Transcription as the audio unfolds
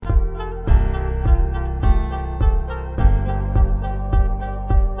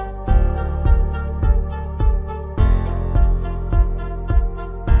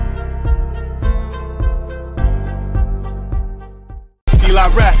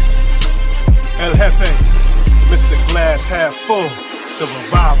El Jefe, Mr. Glass Half Full, the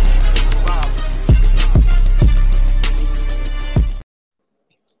revival.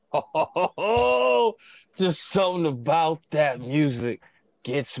 Oh, just something about that music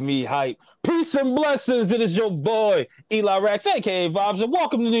gets me hyped. Peace and blessings. It is your boy, Eli Rex, a.k.a. Vibes, and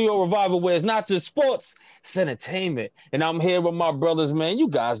welcome to New York Revival, where it's not just sports, it's entertainment. And I'm here with my brothers, man. You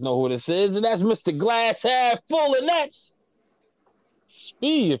guys know who this is, and that's Mr. Glass Half Full, and that's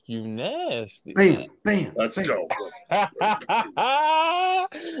Speed if you nasty. Bam, bam. Let's go. And I'm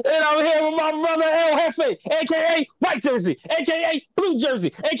here with my brother El Jefe, aka White Jersey, aka Blue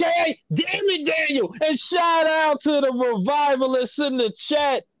Jersey, aka Damn it Daniel. And shout out to the revivalists in the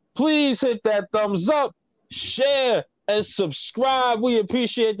chat. Please hit that thumbs up, share, and subscribe. We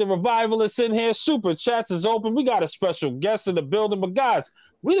appreciate the revivalists in here. Super chats is open. We got a special guest in the building, but guys,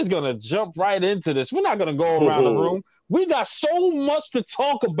 we're just gonna jump right into this. We're not gonna go around the room. We got so much to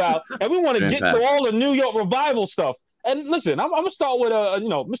talk about, and we want to get to all the New York Revival stuff. And listen, I'm gonna start with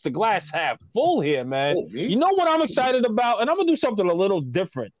Mr. Glass Half Full here, man. You know what I'm excited about, and I'm gonna do something a little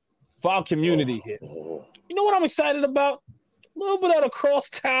different for our community here. You know what I'm excited about? A little bit of the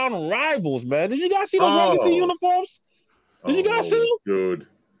crosstown rivals, man. Did you guys see those legacy uniforms? Did you guys see them? Dude,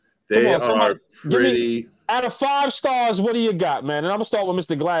 they are pretty. Out of 5 stars, what do you got, man? And I'm gonna start with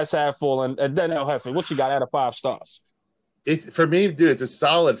Mr. Glass Half Full, and then El Jefe. What you got out of 5 stars? For me, dude, it's a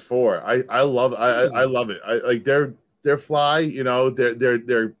solid 4. I love it. I like they're fly. You know,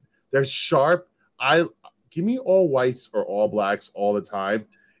 they're sharp. Give me all whites or all blacks all the time.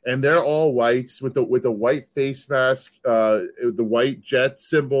 And they're all whites with the white face mask, the white jet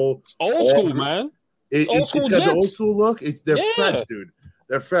symbol. It's old school, man. It's got the old school look. They're fresh, dude.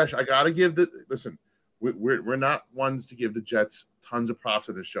 They're fresh. I gotta give listen. We're not ones to give the Jets tons of props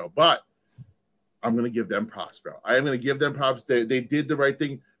in the show, but I'm gonna give them props, bro. I am gonna give them props. They did the right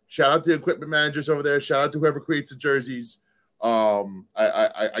thing. Shout out to the equipment managers over there. Shout out to whoever creates the jerseys. I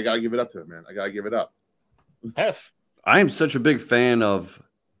gotta give it up to them, man. I gotta give it up. F. I am such a big fan of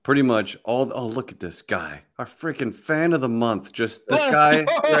pretty much all. Oh, look at this guy, our freaking fan of the month. Just this guy,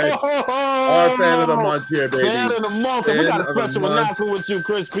 Chris, our fan of the month here, baby. Fan of the month. And we got a special announcement with you,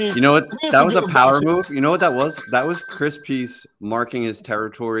 Chris Peace. You know what? That was a power move. You know what that was? That was Chris Peace marking his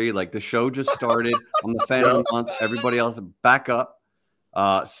territory. Like the show just started. I'm the fan of the month. Everybody else, back up.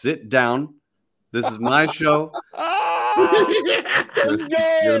 Sit down. This is my show. Let's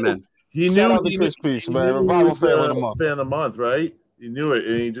go. He knew Chris Peace, man. Revival fan of the month, right? He knew it,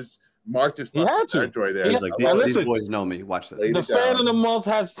 and he just marked his territory there. He's like, these boys know me. Watch this. The fan of the month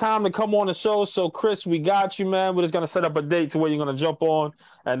has time to come on the show. So, Chris, we got you, man. We're just going to set up a date to where you're going to jump on.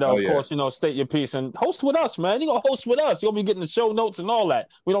 And, of course, state your piece. And host with us, man. You're going to host with us. You're going to be getting the show notes and all that.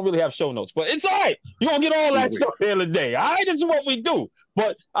 We don't really have show notes. But it's all right. You're going to get all that stuff here today. All right? This is what we do.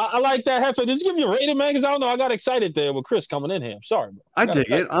 But I like that, Jefe. Did you give me a rating, man? Because I don't know. I got excited there with Chris coming in here. I'm sorry, bro. I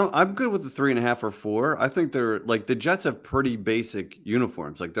dig it. I'm good with the 3.5 or 4. I think they're like the Jets have pretty basic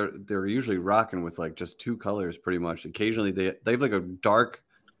uniforms. Like they're usually rocking with like just 2 colors pretty much. Occasionally they have like a dark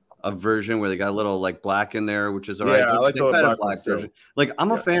version where they got a little like black in there, which is all right. Yeah, I like the black version. Like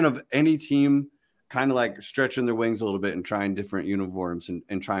I'm a fan of any team kind of like stretching their wings a little bit and trying different uniforms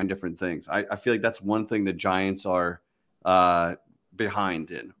and trying different things. I feel like that's one thing the Giants are behind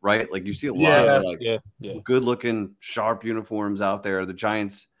in, right? Like you see a lot of like good looking sharp uniforms out there. The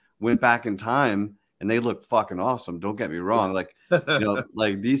Giants went back in time and they look fucking awesome. Don't get me wrong. Like,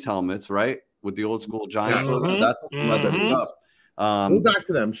 like these helmets, right? With the old school Giants logo, that's what's up. Go back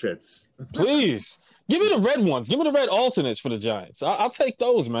to them shits. Please. Give me the red ones. Give me the red alternates for the Giants. I'll take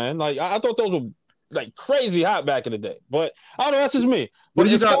those, man. Like I thought those were like crazy hot back in the day, but I don't know. That's just me. What do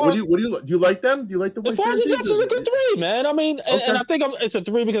you got? Do you like them? Do you like the white jerseys? This is a good 3, man. I mean, and I think it's a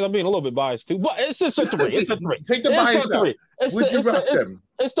 3 because I'm being a little bit biased too. But it's just a 3. It's a 3. Take the bias out. Would you rock them?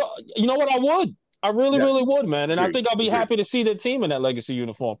 You know what? I would. I really would, man. And I think I'll be happy to see the team in that legacy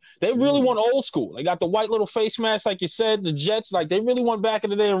uniform. They really went old school. They got the white little face mask, like you said. The Jets, like they really went back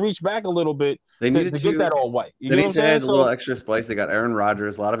in the day and reached back a little bit to get that all white. They need to add a little extra spice. They got Aaron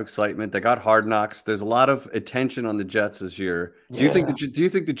Rodgers, a lot of excitement. They got Hard Knocks. There's a lot of attention on the Jets this year. Do you think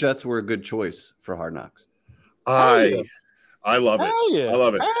the Jets were a good choice for Hard Knocks? I love it. Hell yeah. I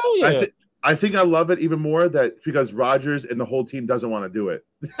love it. Hell yeah. I think I love it even more that because Rodgers and the whole team doesn't want to do it.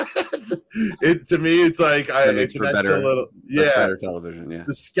 To me, it's like it's an extra little better television. Yeah,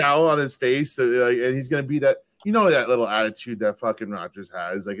 the scowl on his face, and he's gonna be that that little attitude that fucking Rodgers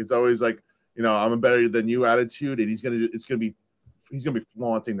has. Like it's always like I'm a better than you attitude, and he's gonna be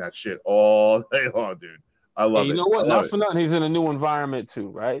flaunting that shit all day long, dude. I love And you it. know what? I love Not for it. nothing. He's in a new environment too,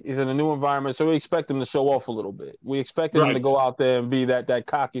 right? He's in a new environment, so we expect him to show off a little bit. We expected him to Right. go out there and be that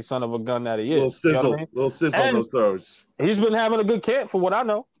cocky son of a gun that he is. You know what I mean? Little sizzle on And those throws. he's been having a good camp for what I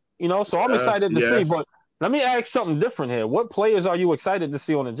know. So I'm excited to see. Yes. But let me ask something different here. What players are you excited to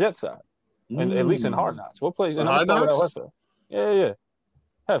see on the Jet side? And at least in Hard Knocks. What players? And I'm gonna start with yeah.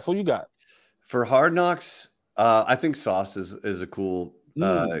 Hef, who you got? For Hard Knocks, I think Sauce is a cool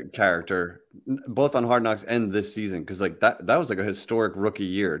character, both on Hard Knocks and this season, because like that was like a historic rookie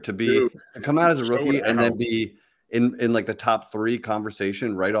year to come out as a rookie and then be in like the top 3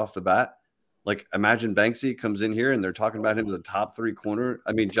 conversation right off the bat. Like imagine Banksy comes in here and they're talking about him as a top 3 corner.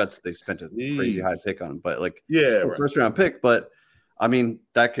 I mean, Jets, they spent a crazy high pick on him, but like first round pick. But I mean,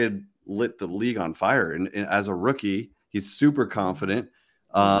 that could lit the league on fire. And as a rookie, he's super confident.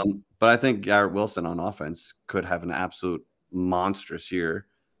 But I think Garrett Wilson on offense could have an absolute monstrous year.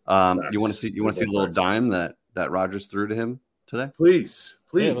 You want to see a little dime that Rodgers threw to him today? Please,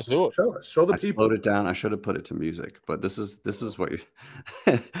 yeah, let's do it. Show the people. Slowed it down. I should have put it to music, but this is what you.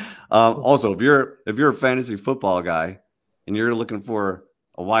 Also, if you're a fantasy football guy and you're looking for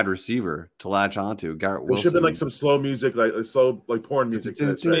a wide receiver to latch onto, Garrett Wilson. There should have been like some slow music, like slow porn music.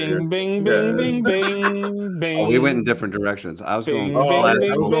 Bing, bing, bing, bing, bing, bing. Oh, we went in different directions. I was going. Sorry, I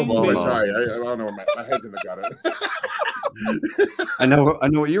don't know. My head's in the gutter. I know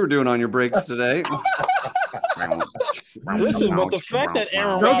what you were doing on your breaks today. Listen, but the fact that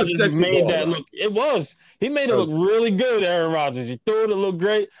Aaron Rodgers made that look, he made it look really good, Aaron Rodgers. He threw it, it looked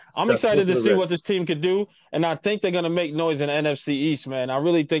great. I'm excited to see what this team could do, and I think they're going to make noise in the NFC East, man. I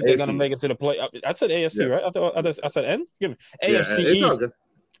really think they're going to make it to the play. I said AFC, right? I said N? Give me. AFC East.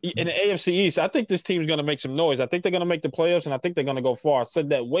 In the AFC East, I think this team's going to make some noise. I think they're going to make the playoffs, and I think they're going to go far. I said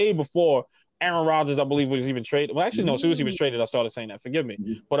that way before Aaron Rodgers, I believe, was even traded. Well, actually, no, as soon as he was traded, I started saying that. Forgive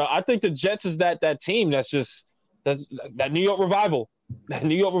me. But I think the Jets is that team that's that New York Revival. That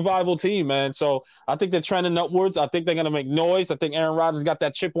New York Revival team, man. So I think they're trending upwards. I think they're going to make noise. I think Aaron Rodgers got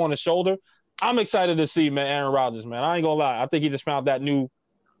that chip on his shoulder. I'm excited to see, man, Aaron Rodgers, man. I ain't going to lie. I think he just found that new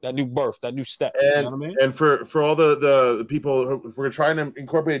birth, that new step. And, you know what I mean? And for all the people, we're trying to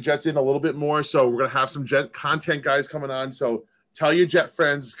incorporate Jets in a little bit more. So we're going to have some Jet content guys coming on. So tell your Jet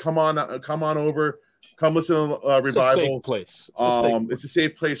friends, come on over, come listen to Revival. It's a safe place. It's a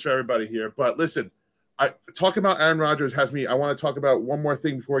safe place for everybody here. But listen, talking about Aaron Rodgers I want to talk about one more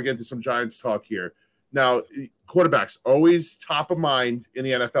thing before we get into some Giants talk here. Now, quarterbacks always top of mind in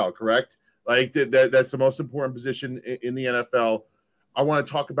the NFL, correct? Like that's the most important position in the NFL. I want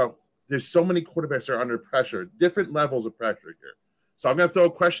to talk about, there's so many quarterbacks that are under pressure, different levels of pressure here. So I'm going to throw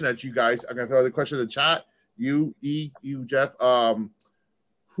a question at you guys. I'm going to throw the question in the chat. You, Jeff.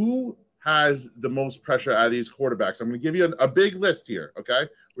 Who has the most pressure out of these quarterbacks? I'm going to give you a big list here, okay?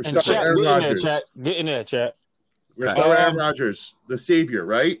 We're starting with Aaron Rodgers. Get in there, chat. We're starting with Aaron Rodgers, the savior,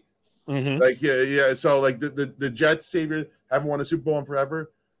 right? Mm-hmm. Like, yeah. So, like, the Jets savior, haven't won a Super Bowl in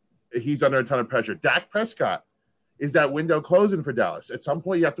forever. He's under a ton of pressure. Dak Prescott. Is that window closing for Dallas? At some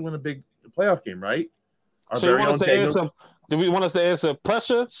point, you have to win a big playoff game, right? So you want us to answer? Do we want us to answer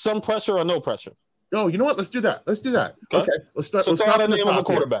pressure, some pressure, or no pressure? No, you know what? Let's do that. Okay. Let's start. So let's start the with name of a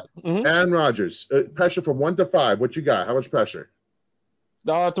quarterback. Mm-hmm. Aaron Rodgers. Pressure from 1 to 5. What you got? How much pressure?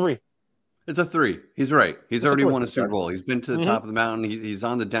 3. It's a 3. He's right. He's already won a Super Bowl. He's been to the top of the mountain. He's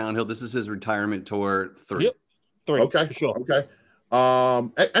on the downhill. This is his retirement tour. 3. Yep. 3. Okay. Sure. Okay.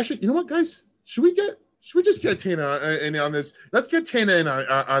 Actually, you know what, guys? Should we just get Tina in on this? Let's get Tina in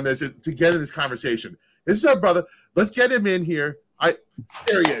on this to get in this conversation. This is our brother. Let's get him in here.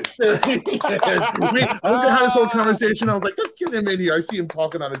 There he is. I was going to have this whole conversation. I was like, let's get him in here. I see him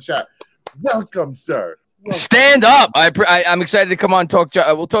talking on the chat. Welcome, sir. Stand up. I'm excited to come on and talk.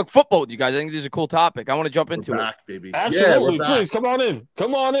 We'll talk football with you guys. I think this is a cool topic. I want to jump into it. Baby. Absolutely. Yeah, please come on in.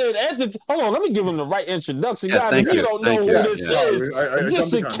 Come on in. Anthony, hold on. Let me give him the right introduction. Guys, if you don't know who this is,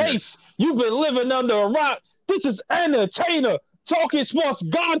 just in case you've been living under a rock, this is Entertainah, talking sports,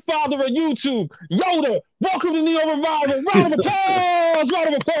 godfather of YouTube, Yoda. Welcome to Neo Revival. Round of applause.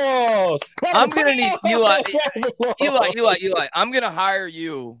 Round of applause. I'm going to need Eli. I'm going to hire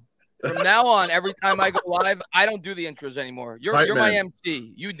you. From now on, every time I go live, I don't do the intros anymore. You're my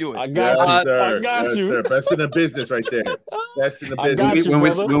MC. You do it. I got you. I got you. Sir. Best in the business right there. Best in the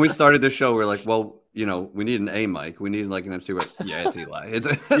business. When we started the show, we're like, well, we need an A mic. We need like an MC. Like, yeah, it's Eli. It's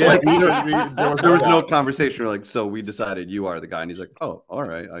like there was no conversation. We're like, so we decided you are the guy, and he's like, oh, all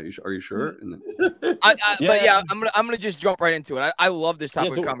right. Are you sure? And then, but yeah, I'm gonna just jump right into it. I love this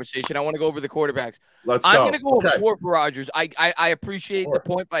topic of conversation. I want to go over the quarterbacks. I'm gonna go 4 for Rodgers. I appreciate the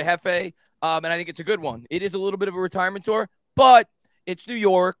point by Hefe, and I think it's a good one. It is a little bit of a retirement tour, but it's New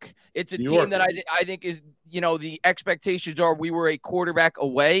York. It's a team that I think is the expectations are we were a quarterback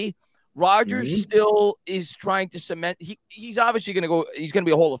away. Rodgers still is trying to cement. He's obviously going to go. He's going to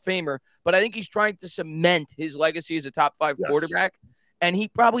be a Hall of Famer, but I think he's trying to cement his legacy as a top 5 quarterback. And he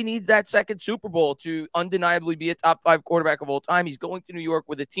probably needs that second Super Bowl to undeniably be a top 5 quarterback of all time. He's going to New York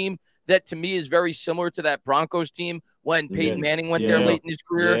with a team that, to me, is very similar to that Broncos team when Peyton Manning went there late in his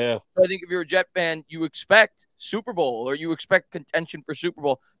career. Yeah. So I think if you're a Jet fan, you expect Super Bowl or you expect contention for Super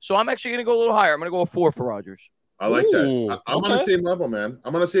Bowl. So I'm actually going to go a little higher. I'm going to go a 4 for Rodgers. I like that. I'm on the same level, man.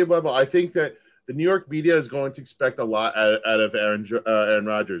 I'm on the same level. I think that the New York media is going to expect a lot out of Aaron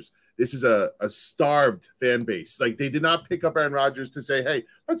Rodgers. This is a starved fan base. Like, they did not pick up Aaron Rodgers to say, hey,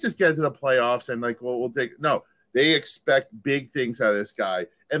 let's just get into the playoffs and we'll take – no, they expect big things out of this guy.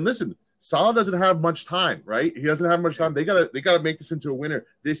 And listen, Saleh doesn't have much time, right? He doesn't have much time. They gotta make this into a winner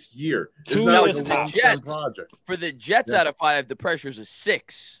this year. It's not like a long-term project. For the Jets out of 5, the pressure's a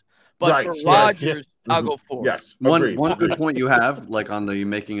 6. But for Rodgers, I'll go 4. Yes. One good point you have, like on the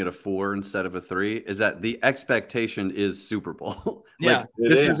making it a 4 instead of a 3, is that the expectation is Super Bowl.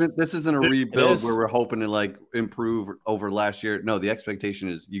 This isn't a rebuild where we're hoping to improve over last year. No, the expectation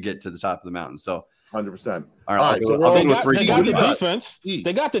is you get to the top of the mountain. So 100%. All right. So they got the defense.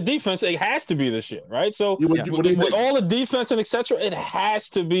 They got the defense. It has to be this year, right? So with all the defense and etc., it has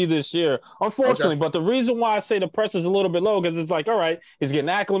to be this year. Unfortunately, but the reason why I say the pressure's a little bit low because it's like, all right, he's getting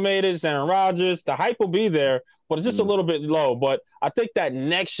acclimated. It's Aaron Rodgers. The hype will be there, but it's just a little bit low. But I think that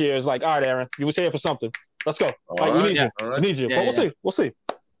next year is like, all right, Aaron, you was here for something. Let's go. We need you. But we'll see.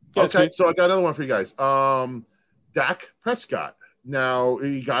 Okay, so I got another one for you guys. Dak Prescott. Now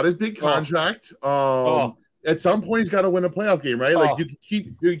he got his big contract. At some point, he's got to win a playoff game, right? Like you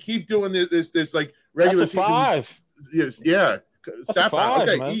keep doing this like regular season. 5. Yeah, step out.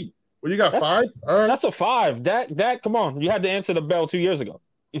 Okay, man. What do you got? 5? All right, that's a 5. That come on, you had to answer the bell 2 years ago.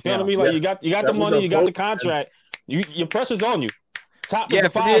 You know what I mean? Like you got the money, you got the contract. Your pressure's on you. Top of the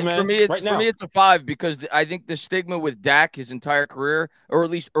 5, man. For me, it's a 5 because I think the stigma with Dak his entire career, or at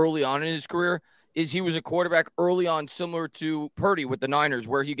least early on in his career, is he was a quarterback early on similar to Purdy with the Niners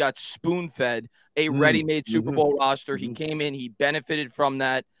where he got spoon-fed a ready-made Super Bowl roster. He came in, he benefited from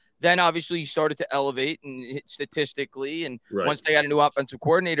that. Then, obviously, he started to elevate and statistically, and once they got a new offensive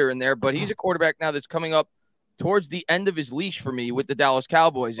coordinator in there. But he's a quarterback now that's coming up towards the end of his leash for me with the Dallas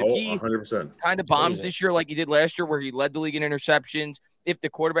Cowboys. If he 100%. kind of bombs this year like he did last year where he led the league in interceptions, if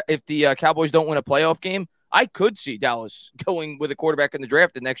the Cowboys don't win a playoff game, I could see Dallas going with a quarterback in the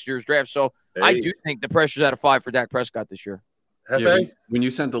draft in next year's draft. So I do think the pressure's out of 5 for Dak Prescott this year. When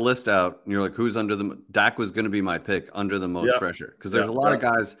you sent the list out, you're like, who's under the – Dak was going to be my pick under the most pressure because there's a lot of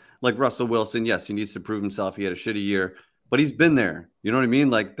guys like Russell Wilson. Yes, he needs to prove himself. He had a shitty year, but he's been there. You know what I mean?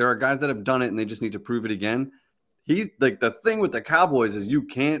 Like there are guys that have done it and they just need to prove it again. The thing with the Cowboys is you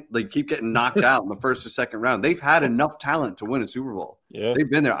can't keep getting knocked out in the first or second round. They've had enough talent to win a Super Bowl. Yeah. They've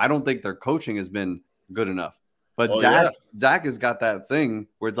been there. I don't think their coaching has been good enough. But Dak has got that thing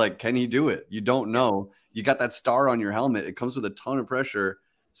where it's like, can he do it? You don't know. You got that star on your helmet. It comes with a ton of pressure.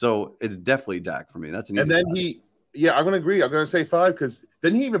 So it's definitely Dak for me. That's an easy I'm going to agree. I'm going to say 5 because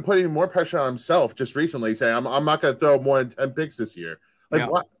then he even put even more pressure on himself just recently saying, I'm not going to throw more than 10 picks this year.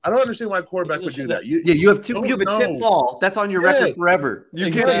 Why? I don't understand why a quarterback would do that. You have a tip ball. That's on your record forever.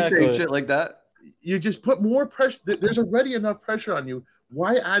 You can't be saying shit like that. You just put more pressure. There's already enough pressure on you.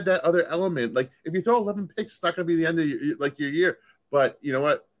 Why add that other element? Like if you throw 11 picks, it's not going to be the end of your year. But you know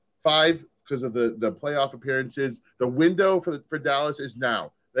what? 5 because of the playoff appearances. The window for Dallas is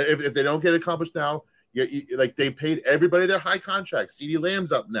now. If they don't get accomplished now, like they paid everybody their high contracts. CeeDee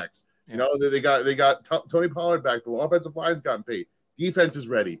Lamb's up next. You know they got Tony Pollard back. The offensive line's gotten paid. Defense is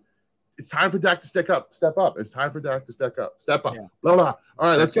ready. It's time for Dak to step up. It's time for Dak to step up. Yeah. Blah, blah. All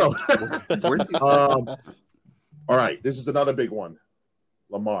right, let's go. All right, this is another big one.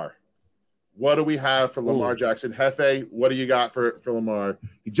 Lamar. What do we have for Lamar Jackson? Hefe, what do you got for Lamar?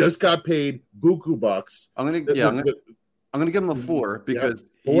 He just got paid buku bucks. I'm gonna give him a 4 because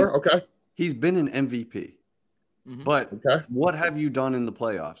 4. Okay. He's been an MVP. But what have you done in the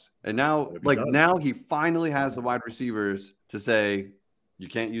playoffs? And now, now he finally has the wide receivers to say you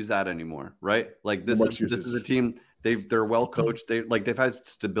can't use that anymore, right? Like this is a team. They're well coached. They've had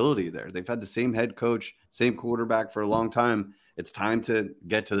stability there. They've had the same head coach, same quarterback for a long time. It's time to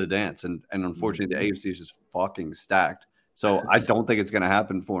get to the dance. And unfortunately, the AFC is just fucking stacked. So I don't think it's going to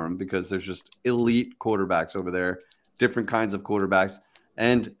happen for him because there's just elite quarterbacks over there, different kinds of quarterbacks.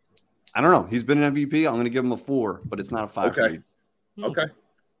 And I don't know. He's been an MVP. I'm going to give him a 4, but it's not a 5 for me. Okay.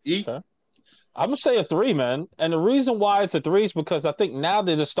 I'm gonna say a 3, man. And the reason why it's a 3 is because I think now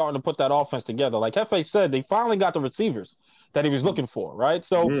they're just starting to put that offense together. Like Hefe said, they finally got the receivers that he was looking for, right?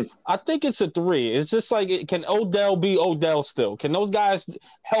 So I think it's a 3. It's just like, can Odell be Odell still? Can those guys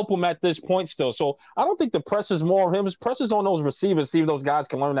help him at this point still? So I don't think the press is more of him. It's press is on those receivers, see if those guys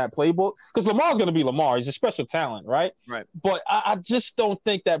can learn that playbook. Because Lamar's gonna be Lamar. He's a special talent, right? Right. But I just don't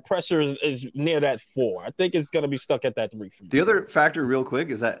think that pressure is near that 4. I think it's gonna be stuck at that 3 for me. The other factor, real quick,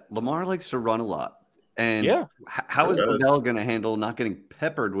 is that Lamar likes to run a lot. And Yeah. how is Odell going to handle not getting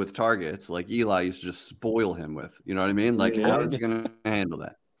peppered with targets like Eli used to just spoil him with? You know what I mean? Like, how is he going to handle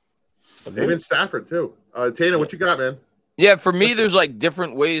that? Even Stafford, too. Tana, what you got, man? Yeah, for me, there's like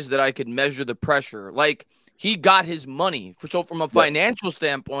different ways that I could measure the pressure. Like, he got his money. So from a financial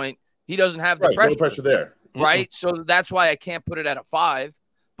standpoint, he doesn't have the pressure. No pressure there. Right? So that's why I can't put it at a 5.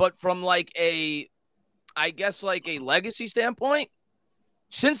 But from like I guess like a legacy standpoint,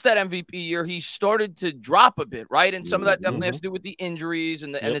 since that MVP year, he started to drop a bit, right? And some of that definitely has to do with the injuries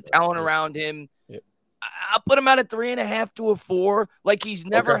and the talent around him. Yep. I'll put him at a 3.5 to a 4. Like, he's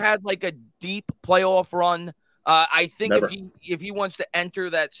never had like a deep playoff run. I think if he wants to enter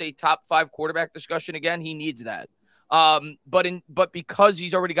that, say, top 5 quarterback discussion again, he needs that. But because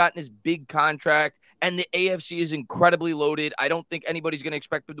he's already gotten his big contract and the AFC is incredibly loaded, I don't think anybody's going to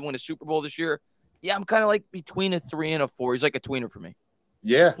expect him to win a Super Bowl this year. Yeah, I'm kind of like between a 3 and a 4. He's like a tweener for me.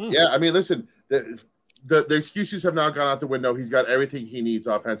 Yeah. I mean, listen, the excuses have now gone out the window. He's got everything he needs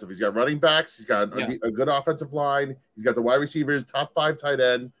offensively. He's got running backs. He's got a good offensive line. He's got the wide receivers, top 5 tight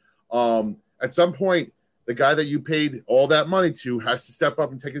end. At some point, the guy that you paid all that money to has to step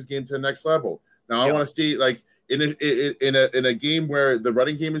up and take his game to the next level. Now, I want to see, like, in a game where the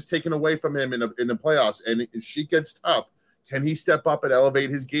running game is taken away from him in the playoffs and shit gets tough, can he step up and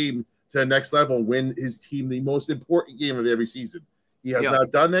elevate his game to the next level and win his team the most important game of every season? He has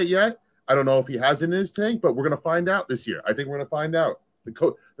not done that yet. I don't know if he has in his tank, but we're going to find out this year. I think we're going to find out.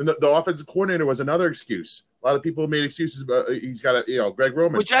 The offensive coordinator was another excuse. A lot of people made excuses about he's got Greg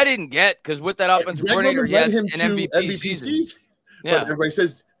Roman, which I didn't get because with that offensive coordinator, he had him an MVP season. But everybody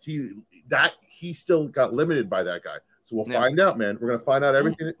says he still got limited by that guy. So we'll find out, man. We're going to find out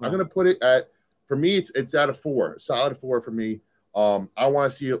everything. I'm going to put it at, for me, it's at a 4, solid 4 for me. I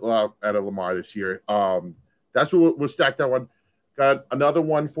want to see it at a Lamar this year. That's what we'll stack that one. Got another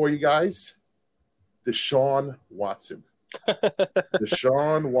one for you guys. Deshaun Watson.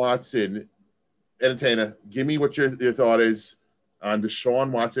 Deshaun Watson. Entertainah, give me what your thought is on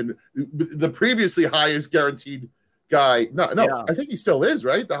Deshaun Watson, the previously highest guaranteed guy. I think he still is,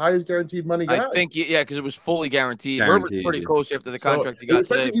 right? The highest guaranteed money guy. I think, because it was fully guaranteed. Herbert's pretty close after the contract he got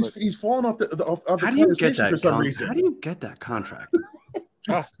today. He's fallen off the How do you get that for some reason? How do you get that contract?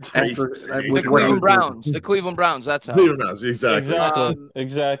 The Cleveland Browns. The Cleveland Browns. That's how. Cleveland Browns. Exactly.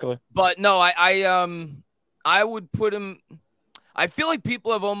 Exactly. But no, I would put him. I feel like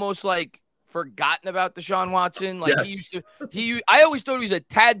people have almost like forgotten about Deshaun Watson. Like I always thought he was a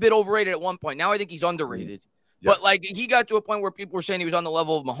tad bit overrated at one point. Now I think he's underrated. Yes. But like he got to a point where people were saying he was on the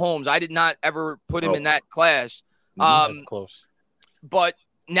level of Mahomes. I did not ever put him in that class. Close. But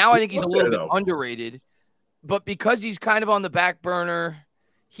now I think he's a little bit underrated. But because he's kind of on the back burner,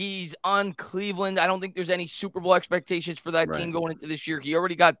 he's on Cleveland. I don't think there's any Super Bowl expectations for that team going into this year. He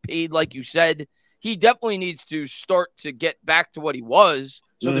already got paid, like you said. He definitely needs to start to get back to what he was.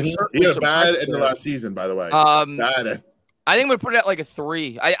 So there's certainly he was bad in the last season, by the way. Bad. I think I'm gonna put it at like a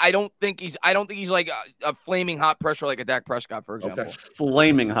 3. I don't think he's like a flaming hot pressure like a Dak Prescott, for example. Okay.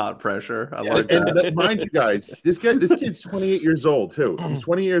 Flaming hot pressure. I like that. And mind you guys, this kid's 28 years old too. He's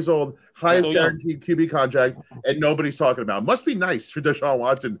 20 years old, highest guaranteed QB contract, and nobody's talking about. Must be nice for Deshaun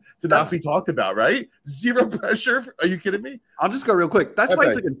Watson to not be talked about, right? Zero pressure. Are you kidding me? I'll just go real quick. That's why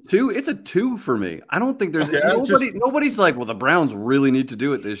it's like a 2. It's a 2 for me. I don't think there's nobody's like, well, the Browns really need to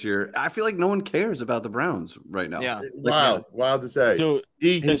do it this year. I feel like no one cares about the Browns right now. Yeah, wild to say. Dude,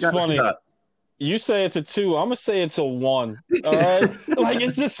 it's funny. You say it's a 2. I'm gonna say it's a 1. All right, like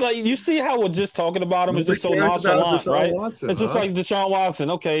it's just like you see how we're just talking about him. It's just so nonchalant, right? It's just like Deshaun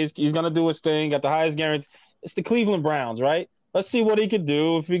Watson. Okay, he's gonna do his thing. Got the highest guarantee. It's the Cleveland Browns, right? Let's see what he could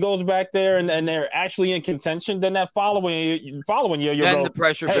do. If he goes back there and they're actually in contention, then that following year, you'll then the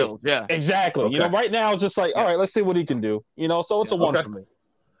pressure builds. Yeah, exactly. Okay. Right now it's just like, all right, let's see what he can do. So it's a 1 for me.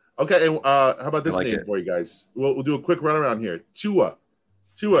 Okay, and how about this name for you guys? We'll do a quick run around here. Tua,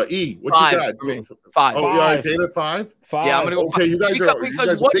 E. What 5 you got? For me. 5. Oh, yeah, Dana 5. Yeah, I'm gonna go. Okay, you guys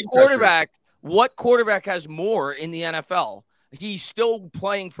because what quarterback has more in the NFL? He's still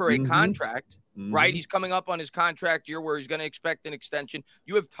playing for a contract. Right, he's coming up on his contract year where he's going to expect an extension.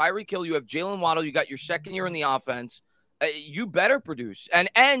 You have Tyreek Hill, you have Jalen Waddle, you got your second year in the offense. you better produce. And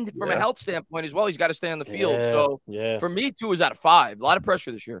from a health standpoint as well, he's got to stay on the field. So for me, 2 is out of 5. A lot of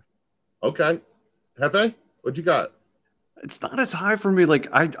pressure this year. Okay. Hefe, what you got? It's not as high for me. Like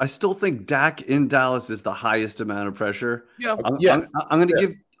I still think Dak in Dallas is the highest amount of pressure. Yeah. I'm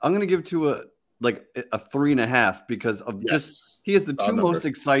gonna give to a 3.5 because of just he has the two most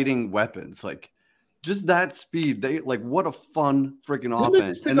exciting weapons. Like just that speed. They what a fun freaking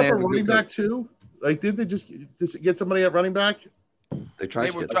offense. And they have a running back too. Like, did they just get somebody at running back? They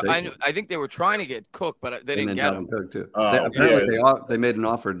tried to get. I think they were trying to get Cook, but they didn't get him. Cook too. Apparently, they made an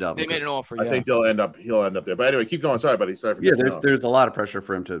offer. They made an offer. I think he'll end up there. But anyway, keep going. Sorry, buddy. Sorry for there's a lot of pressure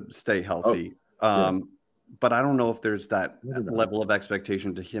for him to stay healthy. But I don't know if there's that level of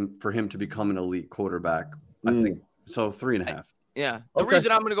expectation for him to become an elite quarterback. I think so. 3.5. Yeah. The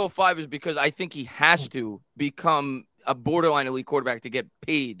reason I'm going to go 5 is because I think he has to become a borderline elite quarterback to get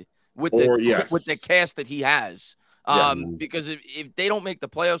paid with the cast that he has. Because if they don't make the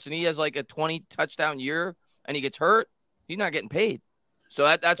playoffs and he has like a 20 touchdown year and he gets hurt, he's not getting paid. So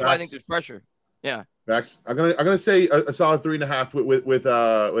that's why I think there's pressure. Yeah. Max, I'm gonna say a solid 3.5 with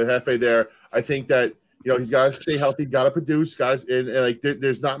Hefe there. I think that he's got to stay healthy, got to produce, guys, and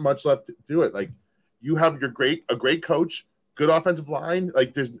there's not much left to do it. Like you have a great coach, good offensive line.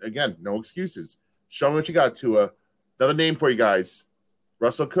 Like there's again no excuses. Show me what you got. To another name for you guys,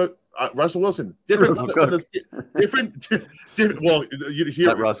 Russell Wilson. Different. Well, you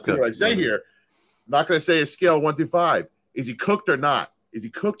hear what I say here. I'm not going to say a scale 1 through 5. Is he cooked or not? Is he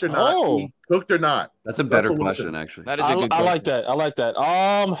cooked or not? Oh. Is he cooked or not? That's a better question, actually. That is a good question. I like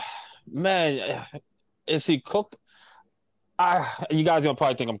that. Man, is he cooked? You guys are gonna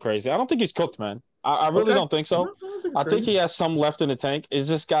probably think I'm crazy. I don't think he's cooked, man. I really don't think so. I think he has some left in the tank. It's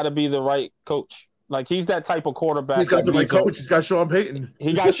just got to be the right coach. Like he's that type of quarterback. He's got the right coach. He's got Sean Payton.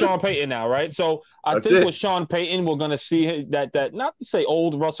 He got Sean Payton now, right? So I think with Sean Payton, we're gonna see that not to say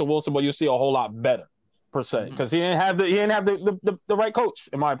old Russell Wilson, but you'll see a whole lot better per se, because he didn't have the right coach,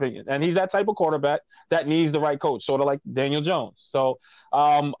 in my opinion, and he's that type of quarterback that needs the right coach, sort of like Daniel Jones. So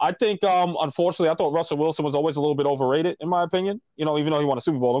I think unfortunately, I thought Russell Wilson was always a little bit overrated, in my opinion. Even though he won a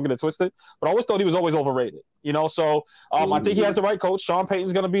Super Bowl, don't get it twisted, but I always thought he was always overrated. So I think he has the right coach. Sean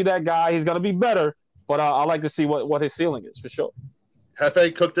Payton's gonna be that guy. He's gonna be better. But I like to see what his ceiling is for sure.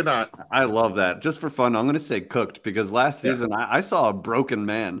 Hefe, cooked or not? I love that. Just for fun, I'm going to say cooked because last season I saw a broken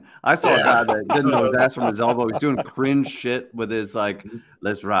man. I saw a guy that didn't know his ass from his elbow. He's doing cringe shit with his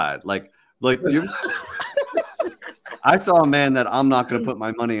let's ride. I saw a man that I'm not going to put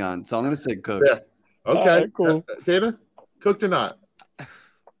my money on. So I'm going to say cooked. Yeah. Okay. Right, cool. Dana, cooked or not?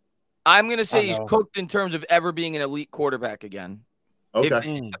 I'm going to say he's cooked in terms of ever being an elite quarterback again.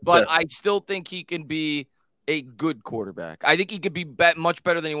 Okay. But I still think he can be a good quarterback. I think he could be much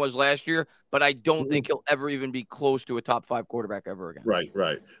better than he was last year, but I don't think he'll ever even be close to a top 5 quarterback ever again.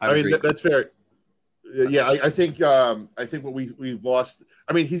 Right. I mean, that's fair. Yeah, I think what we've lost.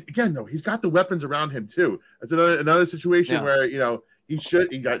 I mean, he's got the weapons around him too. That's another situation where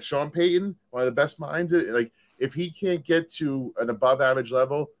he got Sean Payton, one of the best minds. Like if he can't get to an above average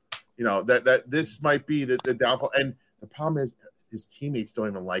level, that this might be the downfall. And the problem is, his teammates don't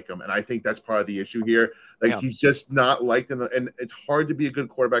even like him, and I think that's part of the issue here. He's just not liked, and it's hard to be a good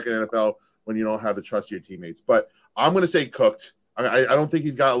quarterback in the NFL when you don't have the trust of your teammates. But I'm going to say cooked. I don't think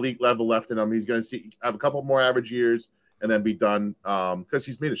he's got elite level left in him. He's going to have a couple more average years and then be done because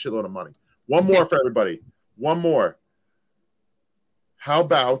he's made a shitload of money. One more for everybody. One more. How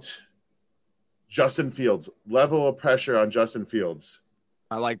about Justin Fields? Level of pressure on Justin Fields.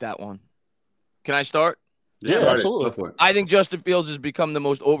 I like that one. Can I start? Yeah, absolutely. I think Justin Fields has become the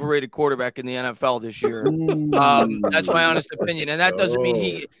most overrated quarterback in the NFL this year. That's my honest opinion, and that doesn't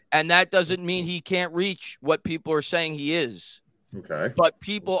mean he can't reach what people are saying he is. Okay. But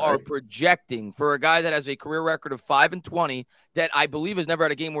people are projecting for a guy that has a career record of 5-20 that I believe has never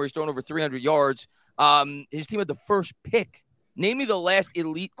had a game where he's thrown over 300 yards. His team had the first pick. Name me the last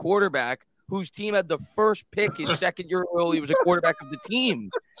elite quarterback whose team had the first pick his second year early. He was a quarterback of the team.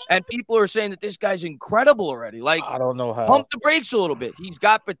 And people are saying that this guy's incredible already. I don't know how. Pump the brakes a little bit. He's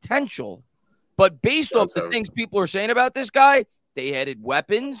got potential. But based off the things people are saying about this guy, they added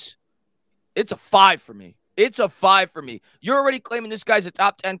weapons. It's a 5 for me. It's a 5 for me. You're already claiming this guy's a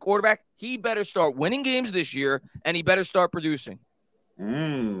top 10 quarterback. He better start winning games this year, and he better start producing.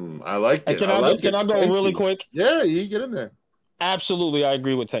 I like it. Can I go really quick? Yeah, you get in there. Absolutely, I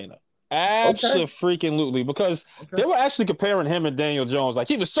agree with Tana. Absolutely, because they were actually comparing him and Daniel Jones. Like,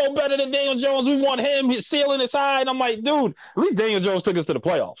 he was so better than Daniel Jones. We want him. His ceiling is high. And I'm like, dude, at least Daniel Jones took us to the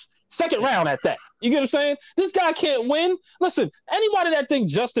playoffs. Second round at that. You get what I'm saying? This guy can't win. Listen, anybody that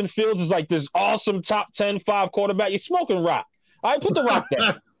thinks Justin Fields is like this awesome top 10, 5 quarterback, you're smoking rock. All right, put the rock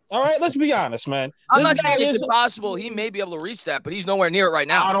down. All right, let's be honest, man. I'm not saying it's impossible. He may be able to reach that, but he's nowhere near it right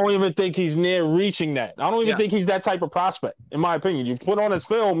now. I don't even think he's near reaching that. I don't even think he's that type of prospect, in my opinion. You put on his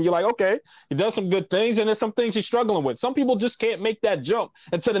film, you're like, okay, he does some good things, and there's some things he's struggling with. Some people just can't make that jump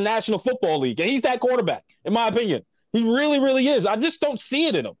into the National Football League, and he's that quarterback, in my opinion. He really, really is. I just don't see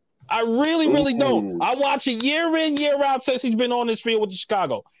it in him. I really, really don't. I watch it year in, year out since he's been on this field with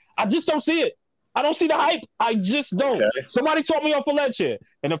Chicago. I just don't see it. I don't see the hype. I just don't. Okay. Somebody told me off a ledge here.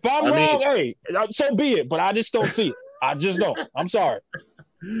 And if I'm wrong, hey, so be it. But I just don't see it. I just don't. I'm sorry.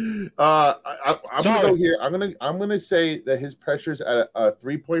 I'm gonna go here. I'm gonna say that his pressure's at a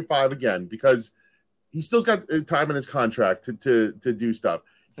 3.5 again, because he still's got time in his contract to do stuff.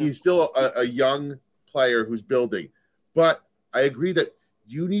 He's still a young player who's building. But I agree that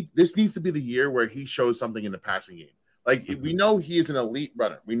this needs to be the year where he shows something in the passing game. Like, we know he is an elite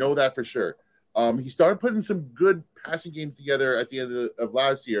runner. We know that for sure. He started putting some good passing games together at the end of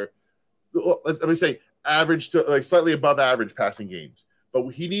last year. Let me say average to like slightly above average passing games. But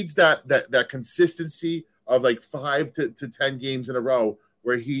he needs that consistency of like 5 to 10 games in a row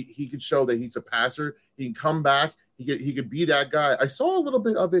where he can show that he's a passer. He can come back. He could be that guy. I saw a little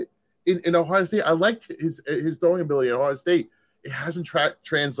bit of it in Ohio State. I liked his throwing ability at Ohio State. It hasn't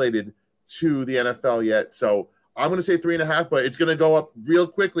translated to the NFL yet. So I'm going to say 3.5, but it's going to go up real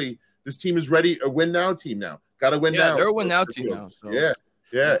quickly. This team is ready, a win now team now. Got to win now. Yeah, they're a win now team now. So. Yeah.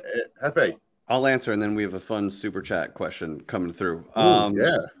 Hefe. I'll answer, and then we have a fun super chat question coming through.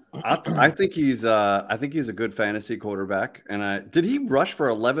 Yeah. I think he's a good fantasy quarterback. And did he rush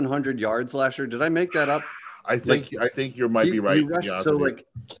for 1,100 yards last year? Did I make that up? I think you might be right. So like,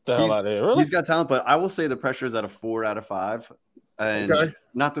 he's got talent, but I will say the pressure is at a 4 out of 5. And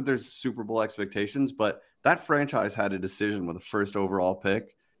not that there's Super Bowl expectations, but that franchise had a decision with a first overall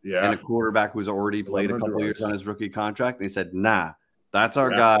pick. Yeah. And a quarterback who's already played a couple years on his rookie contract. And they said, nah, that's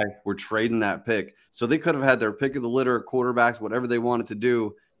our guy. We're trading that pick. So they could have had their pick of the litter, quarterbacks, whatever they wanted to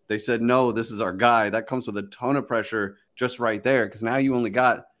do. They said, no, this is our guy. That comes with a ton of pressure just right there, because now you only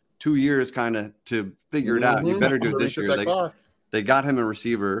got 2 years kind of to figure it out. You better do it this year. They got him a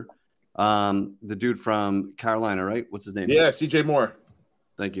receiver, the dude from Carolina, right? What's his name? Yeah, CJ Moore.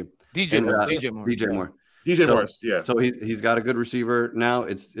 Thank you. DJ Moore. DJ Morris, yeah. So he's got a good receiver now.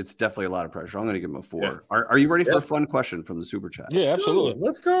 It's definitely a lot of pressure. I'm going to give him a 4. Yeah. Are you ready for a fun question from the super chat? Yeah, absolutely.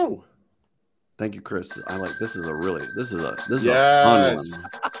 Let's go. Thank you, Chris. I like this is a fun one.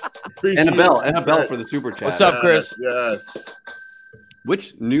 And a bell for the super chat. What's up, Chris? Yes.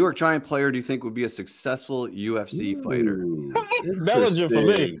 Which New York Giant player do you think would be a successful UFC fighter? Bellinger for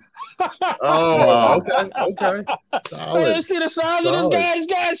me. Okay. Solid. Hey, see the size of this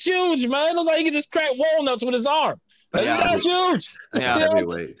guy's huge, man. Looks like he can just crack walnuts with his arm. This guy's huge. Yeah,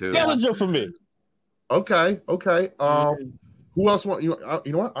 heavyweight too. Bellinger for me. Okay. Who else want you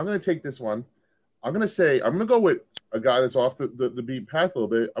know what? I'm gonna take this one. I'm gonna go with a guy that's off the beat path a little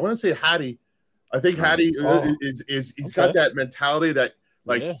bit. I'm gonna say Hattie. I think Hattie he's got that mentality that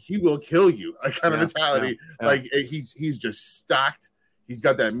he will kill you, kind of mentality. Yeah. Like he's just stocked. He's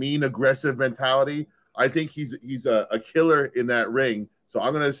got that mean, aggressive mentality. I think he's a killer in that ring. So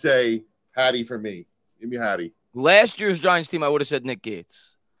I'm gonna say Hattie for me. Give me Hattie. Last year's Giants team, I would have said Nick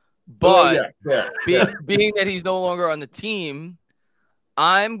Gates, but being that he's no longer on the team,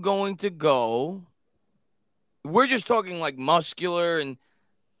 I'm going to go. We're just talking like muscular, and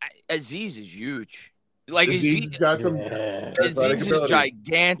Aziz is huge. Like Aziz is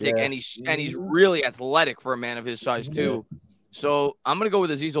gigantic, and he's really athletic for a man of his size too. So I'm gonna go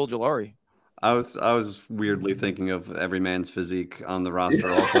with Aziz Ojulari. I was weirdly thinking of every man's physique on the roster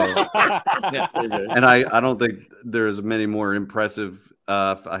also. And I don't think there's many more impressive.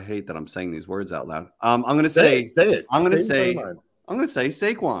 I hate that I'm saying these words out loud. I'm gonna say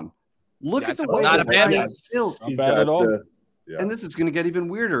Saquon. Look at the way not a bad one. Not bad at all. And this is going to get even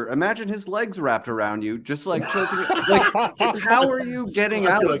weirder. Imagine his legs wrapped around you, just like how are you getting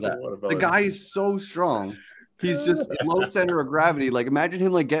out of that? The guy is so strong. He's just low center of gravity. Like, imagine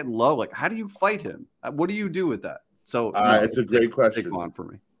him like getting low. Like, how do you fight him? What do you do with that? So it's a great question. Take one for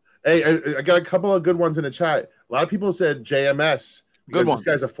me. Hey, I got a couple of good ones in the chat. A lot of people said JMS. Good one. This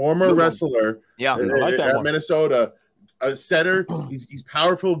guy's a former wrestler. Yeah, at Minnesota. a center. He's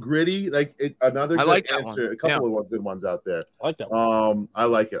powerful, gritty. Another I good like that answer. one. A couple of good ones out there. I like that one. I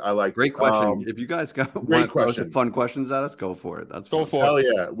like it. Great question. If you guys got great throw question. some fun questions at us, go for it. That's Go fun. for Hell it.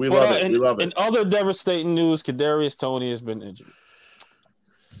 yeah, we love it. We love it. In other devastating news, Kadarius Toney has been injured.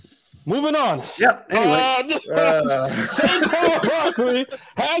 Moving on. Yeah. Anyway, Saquon Barkley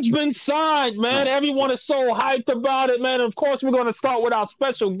has been signed, man. Everyone is so hyped about it, man. Of course, we're going to start with our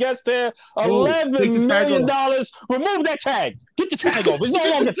special guest here. $11 million. Remove that tag. Get the tag off. It's no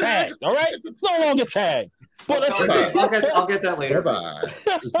longer tag. All right. It's no longer tag. But I'll get that later. Bye.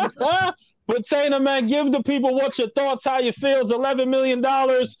 But Tana, man, give the people what's your thoughts, how you feel. It's $11 million.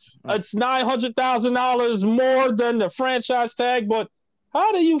 It's $900,000 more than the franchise tag. But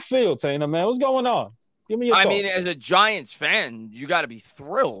how do you feel, Tana, man? What's going on? Give me your thoughts. I mean, as a Giants fan, you got to be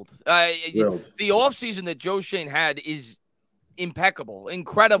thrilled. The offseason that Joe Shane had is impeccable,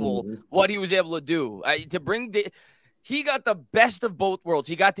 incredible what he was able to do. To bring he got the best of both worlds.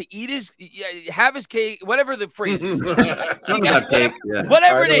 He got to eat have his cake, whatever the phrase is. Whatever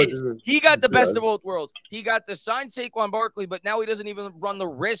it is, he got the best of both worlds. He got to sign Saquon Barkley, but now he doesn't even run the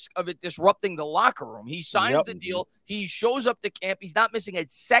risk of it disrupting the locker room. He signs the deal. He shows up to camp. He's not missing a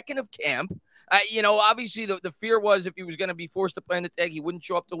second of camp. Obviously the fear was if he was going to be forced to play in the tag, he wouldn't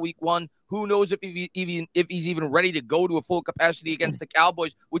show up to week 1. Who knows if he's even ready to go to a full capacity against the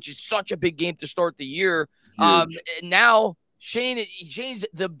Cowboys, which is such a big game to start the year. Now Shane's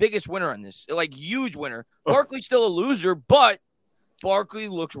the biggest winner on this, like huge winner. Barkley's still a loser, but Barkley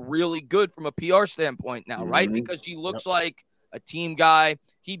looks really good from a PR standpoint now, right? Because he looks like a team guy.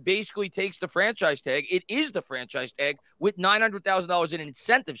 He basically takes the franchise tag. It is the franchise tag with $900,000 in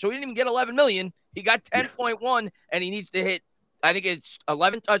incentive. So he didn't even get $11 million. He got 10.1, and he needs to hit, I think it's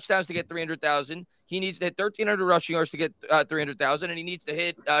 11 touchdowns to get 300,000. He needs to hit 1,300 rushing yards to get 300,000, and he needs to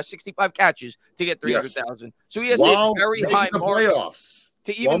hit 65 catches to get 300,000. So he has to hit very high marks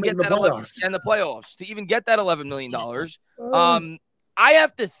to even get that and the playoffs to even get that $11 million. I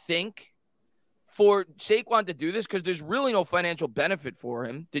have to think for Saquon to do this, because there's really no financial benefit for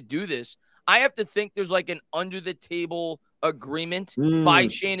him to do this. I have to think there's like an under the table agreement by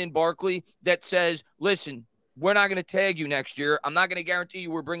Shane and Barkley that says, listen, we're not going to tag you next year. I'm not going to guarantee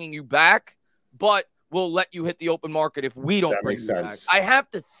you we're bringing you back, but we'll let you hit the open market if we don't bring you back. I have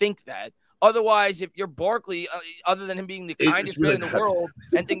to think that. Otherwise, if you're Barkley, other than him being the kindest man in the world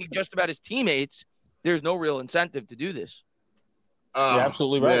and thinking just about his teammates, there's no real incentive to do this. You're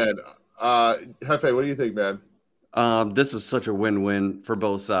absolutely right. Man. Hefe, what do you think, man? This is such a win-win for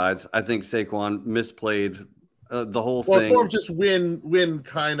both sides. I think Saquon misplayed the whole thing. Well, it's more of just win,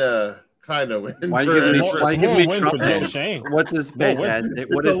 kind of win. Why give me Trump? What's his pay, Dad?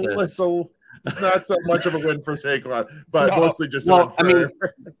 What is this? Not so much of a win for Saquon, but mostly just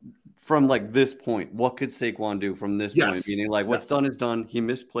from like this point, what could Saquon do from this point? Meaning, like, what's done is done. He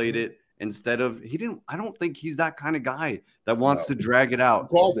misplayed it. Instead of I don't think he's that kind of guy that wants to drag it out.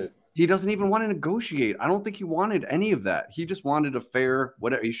 Called it. He doesn't even want to negotiate. I don't think he wanted any of that. He just wanted a fair,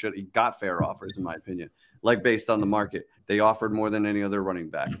 whatever he got fair offers, in my opinion, like based on the market. They offered more than any other running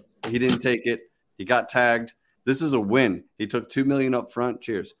back. He didn't take it. He got tagged. This is a win. He took $2 million up front.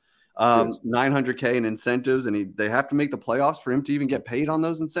 Cheers. $900K in incentives, and they have to make the playoffs for him to even get paid on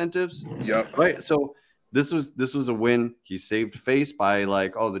those incentives. Yep. Right. So this was a win. He saved face by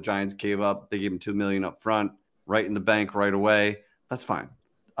the Giants gave up. They gave him $2 million up front, right in the bank right away. That's fine.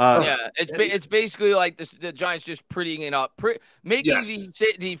 It's basically like the Giants just prettying it up, making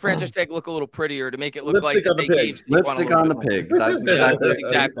the franchise tag look a little prettier to make it look lipstick like they gave lipstick on the pig. That's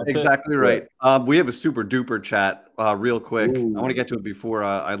exactly right. We have a super duper chat real quick. I want to get to it before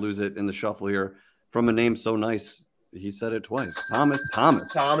I lose it in the shuffle here. From a name so nice, he said it twice. Thomas.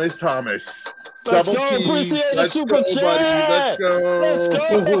 Let's Double go. T's. Appreciate Let's the go, super buddy. chat. Let's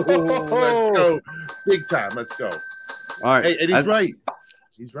go. Big time. Let's go. All right. Hey, and he's right.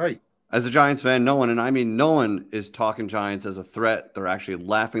 He's right. As a Giants fan, no one is talking Giants as a threat. They're actually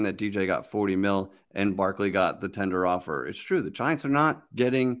laughing that DJ got $40 million and Barkley got the tender offer. It's true. The Giants are not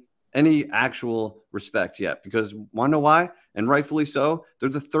getting any actual respect yet because want to know why? And rightfully so. They're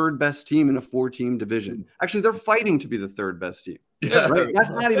the third best team in a 4-team division. Actually, they're fighting to be the third best team. Yeah, right?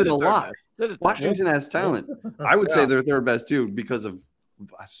 That's not even a lot. Washington has talent. I would say they're third best too because of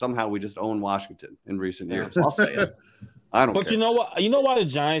somehow we just own Washington in recent years. I'll say it. I don't care. But you know what? You know why the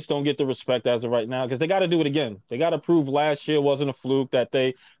Giants don't get the respect as of right now? Because they got to do it again. They got to prove last year wasn't a fluke, that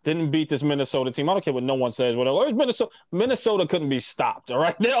they didn't beat this Minnesota team. I don't care what no one says. Whatever. Minnesota couldn't be stopped, all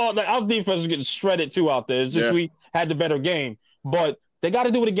right? Our defense was getting shredded, too, out there. It's just we had the better game. But they got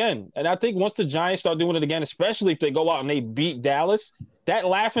to do it again. And I think once the Giants start doing it again, especially if they go out and they beat Dallas, that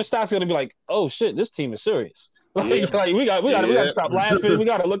laughing stock's going to be like, oh, shit, this team is serious. Like we got to stop laughing. We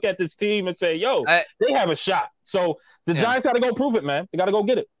got to look at this team and say, yo, they have a shot. So the Giants got to go prove it, man. They got to go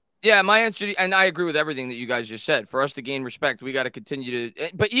get it. Yeah, my answer, and I agree with everything that you guys just said. For us to gain respect, we got to continue to.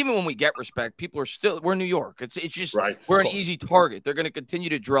 But even when we get respect, people are we're New York. It's just we're an easy target. They're going to continue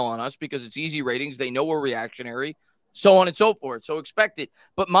to drill on us because it's easy ratings. They know we're reactionary, so on and so forth. So expect it.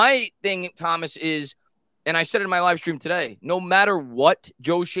 But my thing, Thomas, is, and I said it in my live stream today, no matter what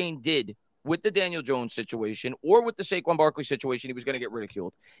Joe Shane did with the Daniel Jones situation or with the Saquon Barkley situation, he was going to get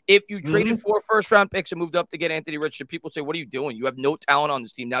ridiculed. If you traded 4 first-round picks and moved up to get Anthony Richardson, people say, what are you doing? You have no talent on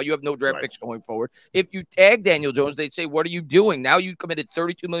this team. Now you have no draft picks going forward. If you tag Daniel Jones, they'd say, what are you doing? Now you committed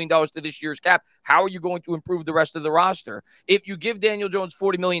 $32 million to this year's cap. How are you going to improve the rest of the roster? If you give Daniel Jones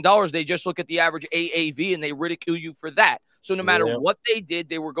 $40 million, they just look at the average AAV and they ridicule you for that. So no matter what they did,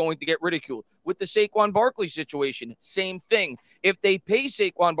 they were going to get ridiculed. With the Saquon Barkley situation, same thing. If they pay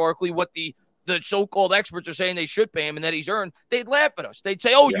Saquon Barkley what the so-called experts are saying they should pay him and that he's earned, they'd laugh at us. They'd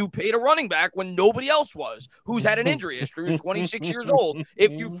say, you paid a running back when nobody else was, who's had an injury history, who's 26 years old.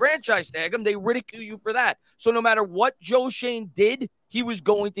 If you franchise tag him, they ridicule you for that. So no matter what Joe Shane did, he was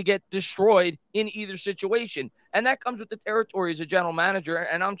going to get destroyed in either situation. And that comes with the territory as a general manager.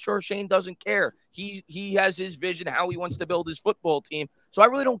 And I'm sure Shane doesn't care. He has his vision, how he wants to build his football team. So I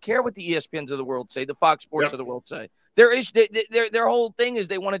really don't care what the ESPNs of the world say, the Fox Sports of the world say. Their whole thing is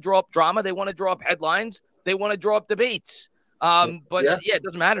they want to draw up drama. They want to draw up headlines. They want to draw up debates. But it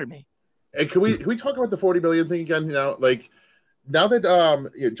doesn't matter to me. And can we talk about the $40 million thing again? Now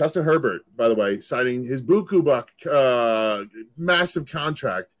that Justin Herbert, by the way, signing his buku buck massive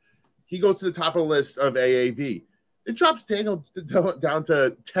contract, he goes to the top of the list of AAV. It drops Daniel down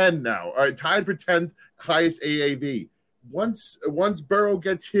to 10 now. All right, tied for 10th highest AAV. Once Burrow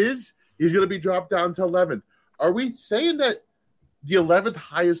gets his, he's going to be dropped down to 11th. Are we saying that the 11th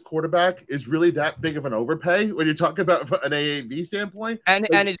highest quarterback is really that big of an overpay when you're talking about an AAV standpoint? And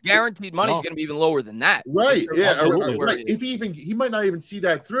his guaranteed money is going to be even lower than that. Right. Yeah. Right. If he might not even see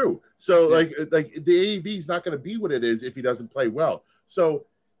that through. So like the AAV is not going to be what it is if he doesn't play well. So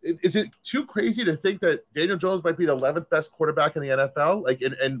is it too crazy to think that Daniel Jones might be the 11th best quarterback in the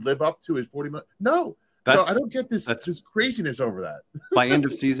NFL, and live up to his 40 million? No. So I don't get this craziness over that. By end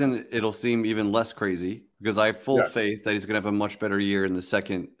of season, it'll seem even less crazy because I have full faith that he's going to have a much better year in the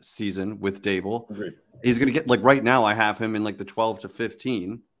second season with Dable. Agreed. He's going to get, like, right now I have him in like the 12 to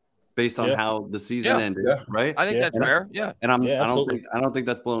 15 based on how the season ended, right? I think that's fair. Yeah. And I don't think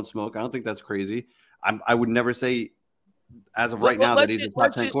that's blowing smoke. I don't think that's crazy. I would never say as of right now that he's a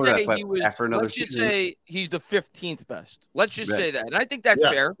top 10 quarterback, but after another season. Let's just say he's the 15th best. Let's just say that. And I think that's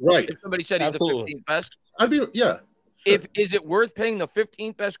fair. Right. If somebody said he's the 15th best. I'd be, Sure. Is it worth paying the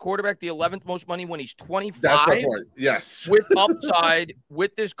 15th best quarterback the 11th most money when he's 25? That's my point. Yes. With upside,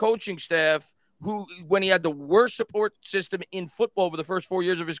 with this coaching staff, who, when he had the worst support system in football over the first 4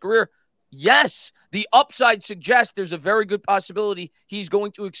 years of his career, yes, the upside suggests there's a very good possibility he's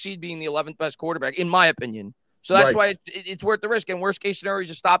going to exceed being the 11th best quarterback, in my opinion. So that's why it's worth the risk. And worst case scenario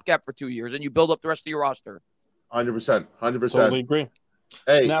is a stopgap for 2 years, and you build up the rest of your roster. 100%. Totally agree.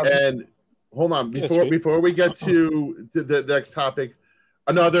 Hey, and hold on before we get to the next topic,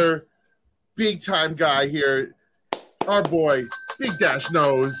 another big time guy here, our boy Big Dash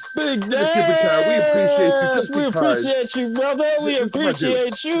knows. Big Dash, super chat. We appreciate you just we because. Appreciate you, brother. We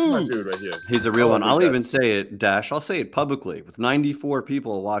appreciate you. My dude right here. He's a real one. I'll even say it, Dash. I'll say it publicly. With 94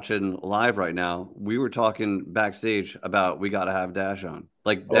 people watching live right now, we were talking backstage about we got to have Dash on.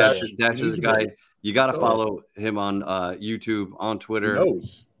 Like Dash is a guy you got to follow him on YouTube, on Twitter. He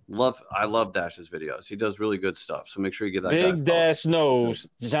knows. I love Dash's videos. He does really good stuff. So make sure you give that Big Dash knows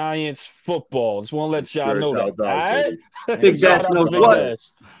Giants football. Just want to let y'all know that. All right? Big Dash knows what?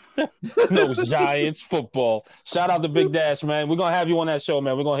 Knows Giants football. Shout out to Big Dash, man. We're gonna have you on that show,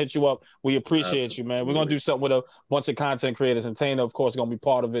 man. We're gonna hit you up. We appreciate you, man. We're gonna do something with a bunch of content creators. Entertainah, of course, gonna be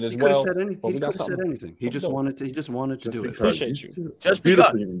part of it as well. He could have said anything. He just wanted to do it. Appreciate you. Just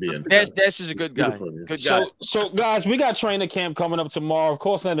because Dash is a good guy. Good guy. So guys, we got training camp coming up tomorrow. Of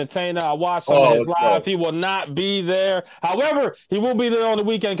course, Entertainah. I watched some of his live. He will not be there. However, he will be there on the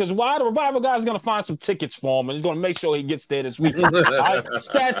weekend because why the Revival guys gonna find some tickets for him and he's gonna make sure he gets there this weekend. Right? It's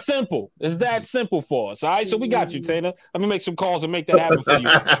that simple. It's that simple for us. All right. So we got you, Tanner. Let me make some calls and make that happen for you.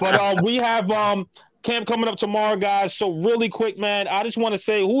 But we have camp coming up tomorrow, guys. So really quick, man, I just want to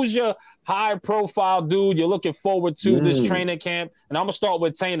say, who's your high profile dude you're looking forward to this training camp? And I'm gonna start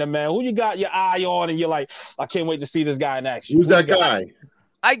with Tanner, man. Who you got your eye on and you're like, I can't wait to see this guy in action? Who's that guy?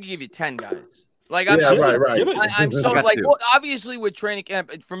 I can give you 10 guys. Like, right. I'm so Got like, to. well, obviously with training camp,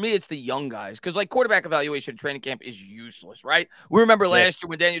 for me, it's the young guys because like quarterback evaluation at training camp is useless, right? We remember last year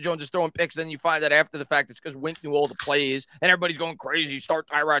when Daniel Jones is throwing picks, then you find out after the fact it's because Wink knew all the plays and everybody's going crazy. Start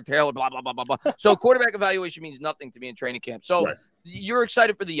Tyrod Taylor, blah blah blah blah blah. So quarterback evaluation means nothing to me in training camp. So you're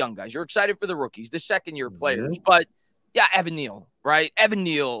excited for the young guys, you're excited for the rookies, the second year players, but yeah, Evan Neal, right? Evan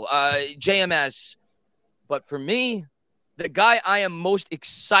Neal, JMS, but for me. The guy I am most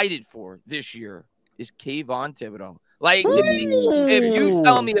excited for this year is Kayvon Thibodeau. Like, to me, if you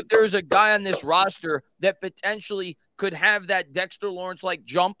tell me if there's a guy on this roster that potentially could have that Dexter Lawrence-like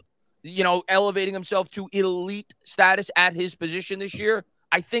jump, elevating himself to elite status at his position this year,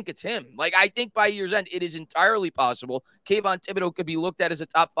 I think it's him. Like, I think by year's end, it is entirely possible Kayvon Thibodeau could be looked at as a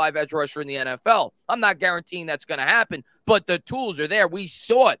top 5 edge rusher in the NFL. I'm not guaranteeing that's going to happen, but the tools are there. We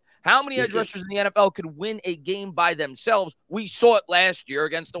saw it. How many edge rushers in the NFL could win a game by themselves? We saw it last year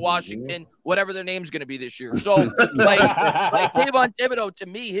against the Washington, whatever their name's going to be this year. So, like Kayvon Thibodeau, to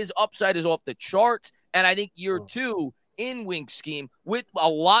me, his upside is off the charts. And I think year 2 in Wink's scheme with a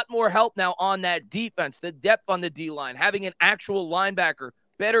lot more help now on that defense, the depth on the D-line, having an actual linebacker,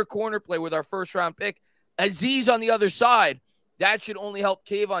 better corner play with our first-round pick, Aziz on the other side, that should only help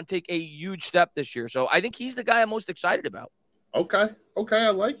Kayvon take a huge step this year. So I think he's the guy I'm most excited about. Okay, I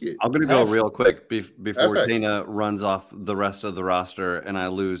like it. I'm going to go real quick before Dana runs off the rest of the roster and I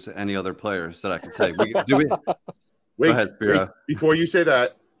lose any other players that I can say. Wait, go ahead, Spiro. Before you say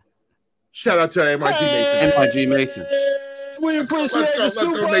that, shout out to MIG Mason. MIG Mason. We appreciate Let's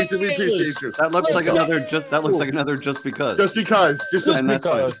go, Mason. We appreciate you. That looks like another just because. Just because.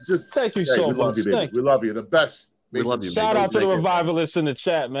 Thank you so much. We love you. The best. We love you. Shout out to the revivalists in the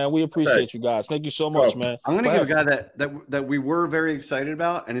chat, man. We appreciate you guys. Thank you so much, man. I'm going to give a guy that we were very excited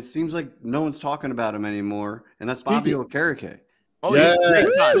about, and it seems like no one's talking about him anymore, and that's Bobby Okereke. Oh, yeah.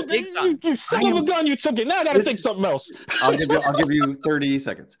 Big time. You son of a gun, you took it. Now I got to think something else. I'll give you 30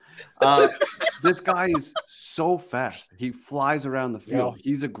 seconds. This guy is so fast. He flies around the field. Yeah.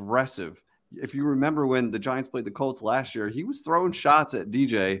 He's aggressive. If you remember when the Giants played the Colts last year, he was throwing shots at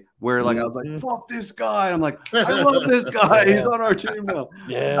DJ where I was like, fuck this guy. I'm like, I love this guy. He's on our team now.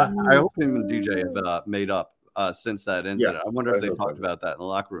 Yeah. I hope him and DJ have made up since that incident. Yes, I wonder if they talked about that in the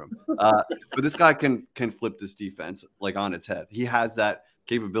locker room. But this guy can flip this defense on its head. He has that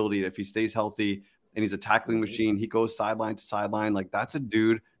capability. If he stays healthy and he's a tackling machine, he goes sideline to sideline. That's a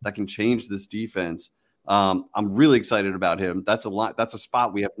dude that can change this defense. I'm really excited about him. That's a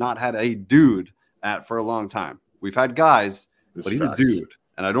spot we have not had a dude at for a long time. We've had guys, but he's a dude.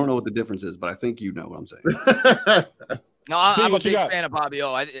 And I don't know what the difference is, but I think you know what I'm saying. No, I'm a big fan of Bobby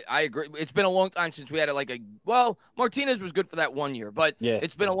O. I agree. It's been a long time since we had Martinez was good for that 1 year, but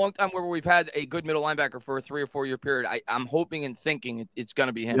it's been a long time where we've had a good middle linebacker for a 3 or 4 year period. I'm hoping and thinking it's going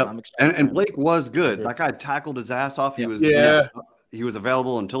to be him. Yep. I'm excited. And Blake was good. That guy tackled his ass off. He was he was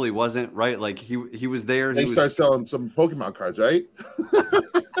available until he wasn't, right? He was there. He started selling some Pokemon cards, right?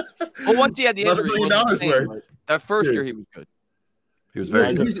 Well, once he had the injury, $1 million worth. That first year he was good. He was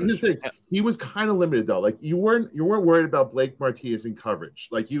very good. Here's the thing. He was kind of limited though. You weren't worried about Blake Martinez in coverage.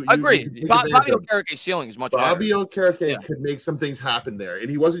 You agreed. Bobby Okereke's ceiling is much higher. Bobby Okereke could make some things happen there, and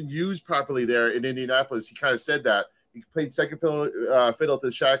he wasn't used properly there in Indianapolis. He kind of said that he played second fiddle to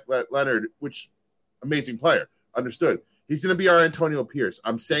Shaq Leonard, which amazing player. Understood. He's going to be our Antonio Pierce.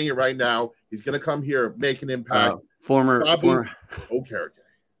 I'm saying it right now. He's going to come here, make an impact. Former Okereke.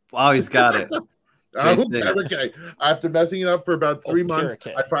 Wow, he's got it. Okay. After messing it up for about 3 months,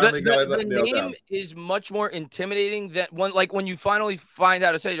 I finally got it. The name is much more intimidating than when you finally find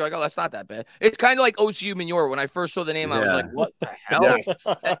out. You're like, oh, that's not that bad. It's kind of like OCU Minor. When I first saw the name, I was like, what the hell? Yes.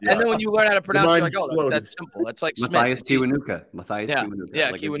 And then when you learn how to pronounce it, you're like, oh, that's simple. That's like Matthias Kiwanuka.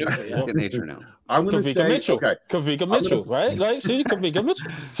 Yeah, Kiwanuka. Second nature now. I'm going to say Kavika Mitchell, right? See, Kavika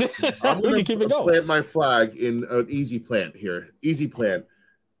Mitchell. I'm going to plant my flag in an easy plant here. Easy plant.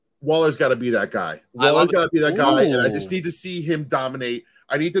 Waller's got to be that guy. Waller's got to be that guy, and I just need to see him dominate.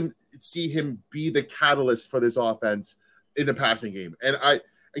 I need to see him be the catalyst for this offense in the passing game. And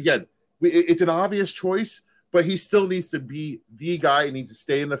it's an obvious choice, but he still needs to be the guy. He needs to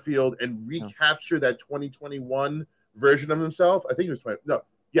stay in the field and recapture that 2021 version of himself. I think it was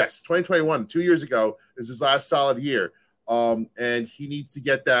 2021. 2 years ago is his last solid year, and he needs to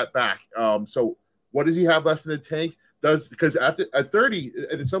get that back. So what does he have left in the tank? Because at 30,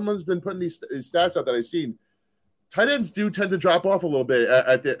 and someone's been putting these stats out that I've seen, tight ends do tend to drop off a little bit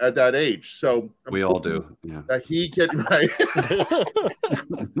at that age. So we all do, yeah. That he can right.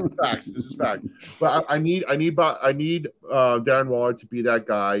 Facts. This is fact. But I need Darren Waller to be that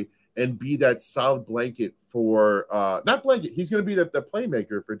guy and be that solid blanket for not blanket. He's going to be the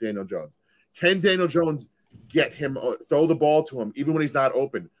playmaker for Daniel Jones. Can Daniel Jones get him, throw the ball to him, even when he's not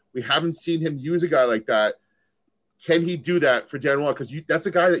open? We haven't seen him use a guy like that. Can he do that for Darren Waller? Because that's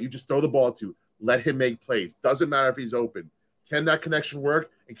a guy that you just throw the ball to, let him make plays. Doesn't matter if he's open. Can that connection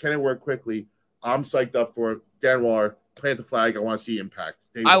work? And can it work quickly? I'm psyched up for Darren Waller. Plant the flag. I want to see impact.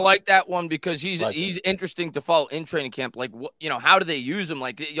 I like that one because he's interesting to follow in training camp. Like, how do they use him?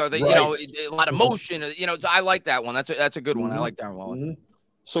 Like, they, a lot of motion. I like that one. That's a good one. I like Darren Waller. Mm-hmm.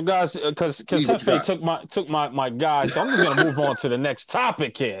 So guys, because Hefe took my guy, so I'm just gonna move on to the next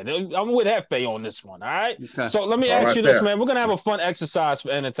topic here. I'm with Hefe on this one. All right. Okay. So let me ask you this, man. We're gonna have a fun exercise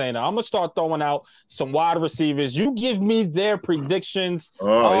for Entertainah. I'm gonna start throwing out some wide receivers. You give me their predictions.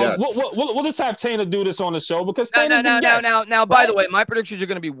 Yes. We'll just have Tanner do this on the show because now. By the way, my predictions are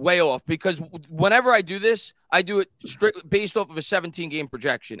gonna be way off because whenever I do this, I do it strictly based off of a 17-game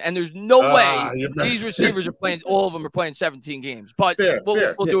projection, and there's no way these receivers are playing. All of them are playing 17 games. But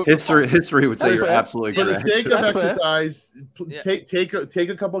we'll do it. History would say you're absolutely for correct. the sake of exercise. Take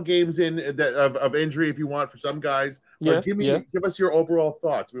a couple games of injury if you want for some guys. But give us your overall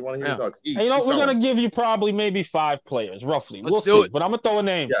thoughts. We want to hear your thoughts. We're gonna give you probably maybe 5 players roughly. We'll see. But I'm gonna throw a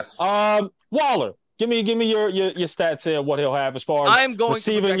name. Yes. Waller. Give me your stats here. What he'll have as far as I am going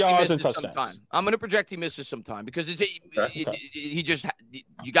receiving yards and touchdowns. I'm going to project he misses some time because he just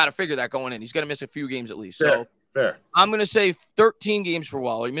you got to figure that going in. He's going to miss a few games at least. Fair. I'm going to say 13 games for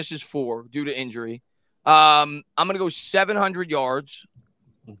Waller. He misses 4 due to injury. I'm going to go 700 yards,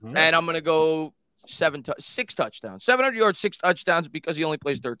 and I'm going to go 6 touchdowns. 700 yards, 6 touchdowns because he only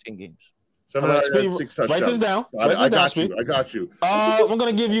plays 13 games. 700 yards, 6 touchdowns. Write this down. I got you. I'm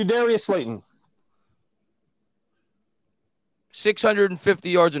going to give you Darius Slayton. 650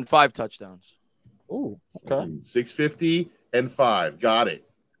 yards and 5 touchdowns. Ooh, okay. 650 and 5. Got it.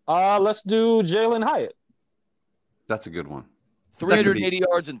 Let's do Jalen Hyatt. That's a good one. 380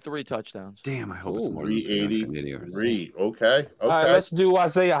 yards and 3 touchdowns. Damn, I hope it's more 383. Okay. All right, let's do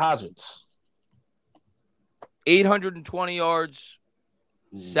Isaiah Hodgins. 820 yards,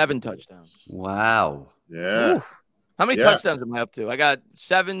 7 touchdowns. Wow. Yeah. Oof. How many touchdowns am I up to? I got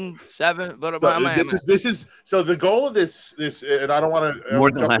 7. But this is so the goal of this, and I don't want to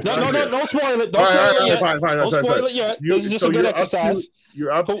more than last. Don't spoil it. Don't spoil it yet. Fine. Don't spoil it yet. This is just a good exercise.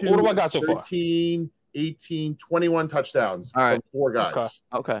 You're up to what do I got so 13, 18, 21 touchdowns from 4 guys.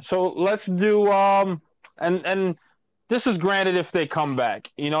 Okay. So let's do and this is granted if they come back.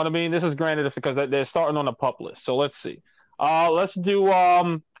 You know what I mean? This is granted because they're starting on the PUP list. So let's see. Let's do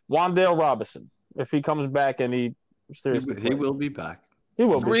Wan'Dale Robinson if he comes back and he will be back. He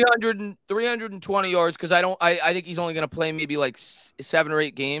will be 320 yards because I think he's only going to play maybe like 7 or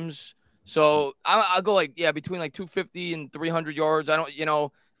 8 games. So I'll go between like 250 and 300 yards. And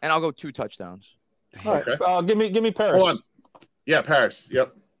I'll go 2 touchdowns. All right. Okay. Give me Paris. Hold on. Yeah, Paris.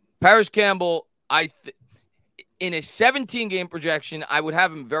 Yep. Paris Campbell. In a 17-game projection, I would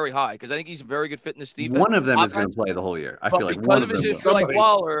have him very high because I think he's a very good fit in the defense. One of them is going to play the whole year. I feel like because of his history like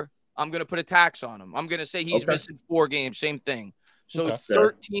Waller, I'm going to put a tax on him. I'm going to say he's missing 4 games. Same thing. So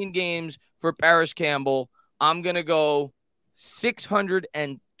 13 games for Paris Campbell. I'm going to go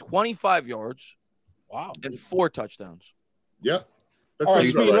 625 yards. Wow. And 4 touchdowns. Yeah. All right,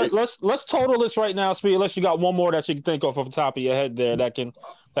 Speed, let's total this right now, Speed. Unless you got one more that you can think of off the top of your head there that can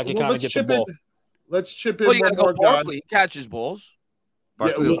kind of get the ball. Let's chip in you one more guy. Barkley. He catches balls.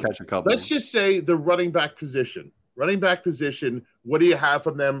 Barkley will catch a couple. Let's just say the running back position. What do you have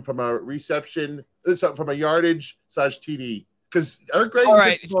from them from a reception, from a yardage / TD? Because Eric Gray. All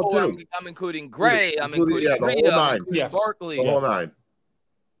right, I'm including Gray. I'm including Barkley. The whole 9.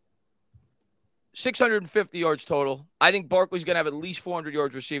 650 yards total. I think Barkley's going to have at least 400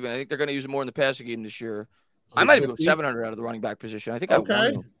 yards receiving. I think they're going to use him more in the passing game this year. I might even go 700 out of the running back position. I think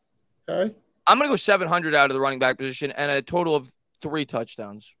Okay. I'm going to go 700 out of the running back position and a total of 3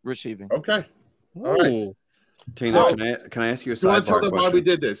 touchdowns receiving. Okay. All right. Tina, can I ask you a sidebar question? You want to tell them why we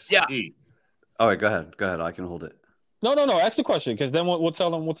did this? Yeah. All right, go ahead. I can hold it. No. Ask the question because then we'll tell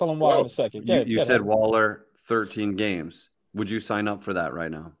them why in a second. You said Waller 13 games. Would you sign up for that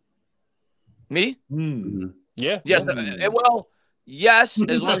right now? Me? Mm-hmm. Yeah. Yes. Yes,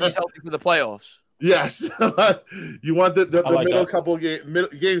 as long as he's healthy for the playoffs. Yes. You want the middle couple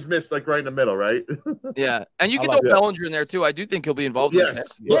games missed, like right in the middle, right? Yeah. And you can throw Bellinger in there, too. I do think he'll be involved in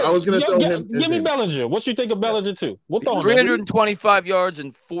that. I was going to throw him. Give me Bellinger. What you think of Bellinger, too? We'll throw him 325 yards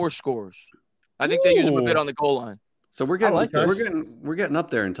and 4 scores. I think they use him a bit on the goal line. So we're getting up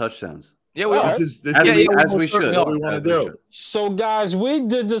there in touchdowns. Yeah, we are. As we should. What we want to do. So, guys, we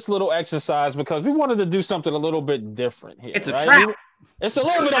did this little exercise because we wanted to do something a little bit different here. It's a trap. It's a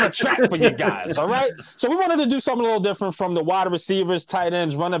little bit of a trap for you guys, all right? So we wanted to do something a little different from the wide receivers, tight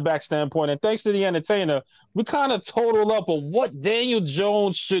ends, running back standpoint. And thanks to the Entertainah, we kind of totaled up of what Daniel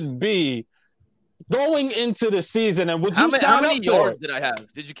Jones should be going into the season. And would you how many yards it? did I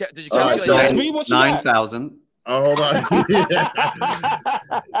have? Did you so 9,000. Oh, hold on.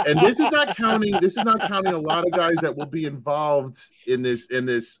 And this is not counting a lot of guys that will be involved in this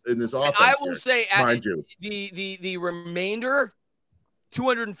offense. I will say, mind you, the remainder,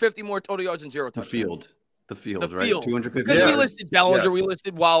 250 more total yards and 0 touchdowns. The field, right? Field. 250. Because we listed Bellinger, we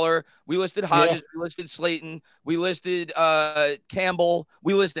listed Waller, we listed Hodges, Yeah. we listed Slayton, we listed Campbell,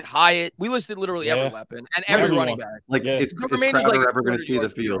 we listed Hyatt, we listed literally every weapon and every running back. Like, is Crowder ever going to see the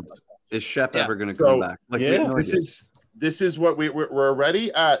field? Is Shep ever going to come back? Like, this is what we're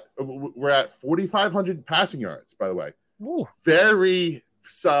ready at. We're at 4,500 passing yards, by the way. Ooh. Very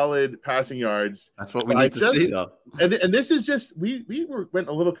solid passing yards. That's what we need to see, though. And this is just we went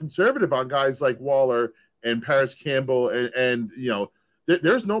a little conservative on guys like Waller and Paris Campbell, and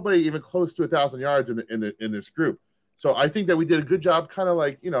there's nobody even close to 1,000 yards in this group. So I think that we did a good job, kind of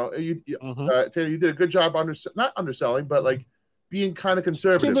like Taylor, you did a good job not underselling, but like being kind of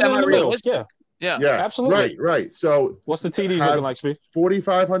conservative. Semi-realistic. Yeah, yes, absolutely. Right. So what's the TDs looking like, Speed?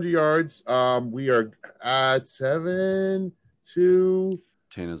 4,500 yards. We are at 7, 2,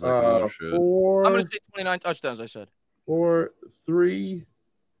 Tana's like, oh, shit. 4. I'm going to say 29 touchdowns. I said 4, 3.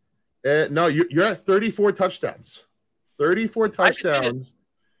 No, you're at 34 touchdowns. 34 touchdowns,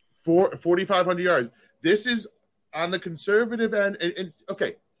 4,500 yards. This is on the conservative end. And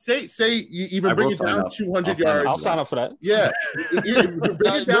okay, say you even bring it down 200 yards. I'll sign up for that. Yeah,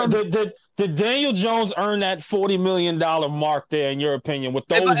 bring it down. Did Daniel Jones earn that $40 million mark there, in your opinion, with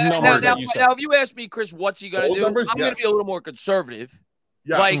those numbers that you said? Now, if you ask me, Chris, what's he going to do? I'm going to be a little more conservative.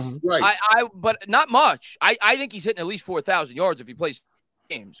 Yes, right. But not much. I think he's hitting at least 4,000 yards if he plays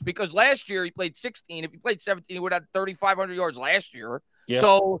games, because last year he played 16. If he played 17, he would have had 3,500 yards last year. Yeah.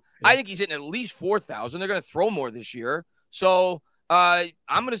 So I think he's hitting at least 4,000. They're going to throw more this year. So I'm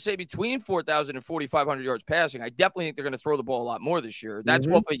going to say between 4,000 and 4,500 yards passing. I definitely think they're going to throw the ball a lot more this year. That's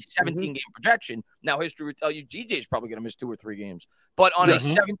off a 17-game projection. Now, history would tell you GJ's probably going to miss 2 or 3 games. But on a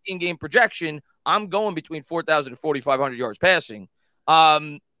 17-game projection, I'm going between 4,000 and 4,500 yards passing.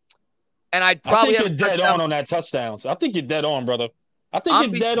 And I'd probably have dead on that touchdowns. I think you're dead on, brother. I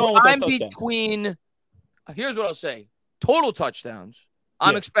think you're dead on with that touchdowns. Here's what I'll say. Total touchdowns,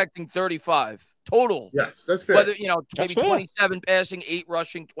 I'm expecting 35 total. Yes, that's fair. Whether, maybe 27 passing, 8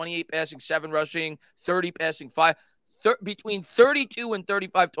 rushing, 28 passing, 7 rushing, 30 passing, 5. Between 32 and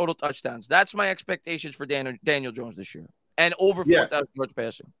 35 total touchdowns. That's my expectations for Daniel Jones this year. And over 4,000 yards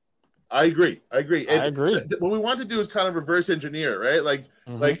passing. I agree. And I agree. What we want to do is kind of reverse engineer, right? Like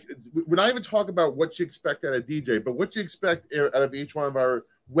we're not even talking about what you expect out of DJ, but what you expect out of each one of our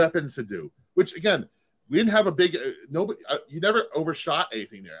weapons to do. Which again, we didn't have a big nobody. You never overshot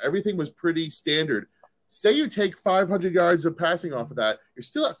anything there. Everything was pretty standard. Say you take 500 yards of passing off of that, you're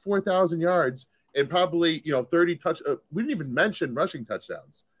still at 4,000 yards and probably 30 touch. We didn't even mention rushing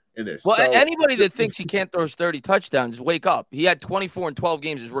touchdowns in this. Well, anybody that thinks he can't throw 30 touchdowns, wake up. He had 24 and 12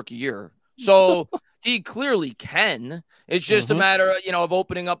 games his rookie year. So he clearly can. It's just a matter, of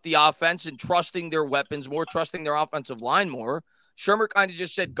opening up the offense and trusting their weapons more, trusting their offensive line more. Shermer kind of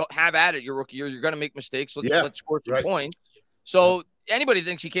just said, "Go have at it your rookie year. You're going to make mistakes. Let's score some points." So anybody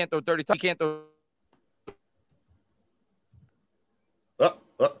thinks he can't throw 30 touchdowns, he can't throw.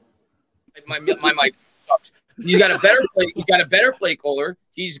 My mic sucks. He's got a better play. He's got a better play caller.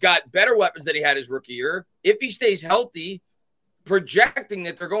 He's got better weapons than he had his rookie year. If he stays healthy, projecting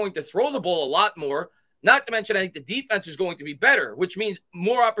that they're going to throw the ball a lot more. Not to mention, I think the defense is going to be better, which means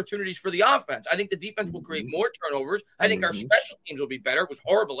more opportunities for the offense. I think the defense will create more turnovers. I think our special teams will be better. It was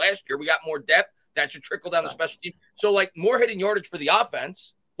horrible last year. We got more depth. That should trickle down the special teams. So, more hitting yardage for the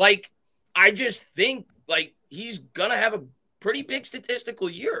offense. I just think, he's going to have a pretty big statistical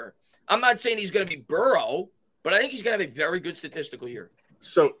year. I'm not saying he's going to be Burrow, but I think he's going to have a very good statistical year.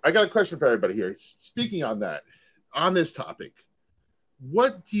 So, I got a question for everybody here. Speaking on this topic,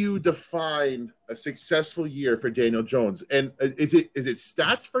 what do you define a successful year for Daniel Jones? And is it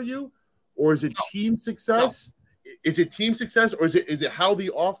stats for you, or is it team success? No. Is it team success, or is it how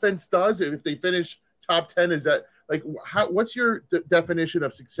the offense does? And if they finish top 10, is that what's your definition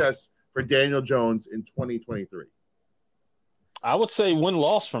of success for Daniel Jones in 2023? I would say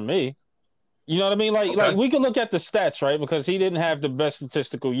win-loss for me. You know what I mean? Like we can look at the stats, right? Because he didn't have the best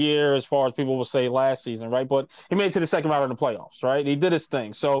statistical year as far as people will say last season, right? But he made it to the second round of the playoffs, right? He did his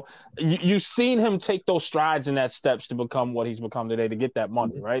thing. So you've seen him take those strides in that steps to become what he's become today, to get that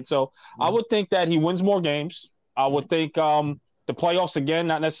money, right? So I would think that he wins more games. I would think The playoffs again,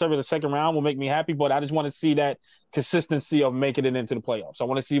 not necessarily the second round, will make me happy, but I just want to see that consistency of making it into the playoffs. I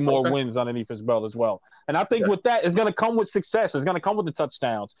want to see more wins underneath his belt as well. And I think with that, it's going to come with success. It's going to come with the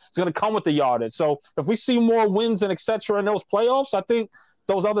touchdowns. It's going to come with the yardage. So if we see more wins and et cetera in those playoffs, I think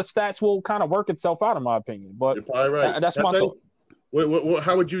those other stats will kind of work itself out, in my opinion. But you're probably right. That's my thought.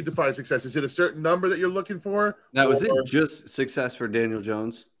 How would you define success? Is it a certain number that you're looking for? Now, is it just success for Daniel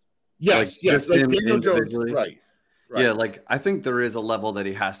Jones? Yes, like, yes. Like Daniel Jones, right. Yeah, like I think there is a level that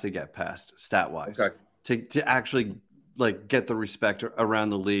he has to get past stat-wise to actually like get the respect around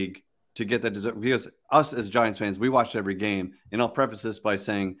the league, to get that deserve. Because us as Giants fans, we watched every game, and I'll preface this by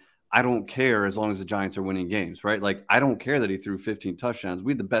saying I don't care as long as the Giants are winning games, right? Like I don't care that he threw 15 touchdowns.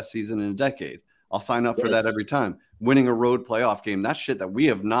 We had the best season in a decade. I'll sign up for that every time. Winning a road playoff game, that's shit that we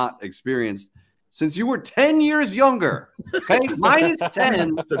have not experienced since you were 10 years younger. Okay, minus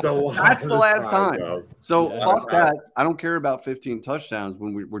 10. That's the last time. Bro. So fuck that. I don't care about 15 touchdowns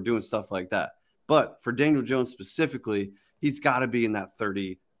when we're doing stuff like that. But for Daniel Jones specifically, he's got to be in that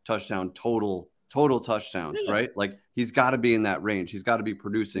 30 touchdown total touchdowns, right? Like he's got to be in that range. He's got to be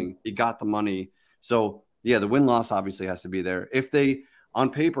producing. He got the money. So yeah, the win-loss obviously has to be there. If they on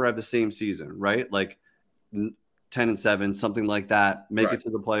paper have the same season, right? Like 10-7, something like that, make it to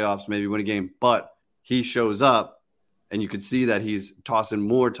the playoffs, maybe win a game, but he shows up and you could see that he's tossing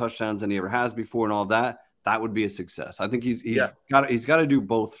more touchdowns than he ever has before and all that would be a success. I think he's got to do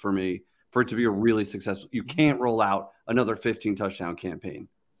both for me for it to be a really successful. You can't roll out another 15 touchdown campaign.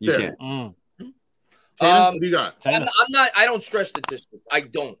 You can't. What do you got? I don't stress statistics. I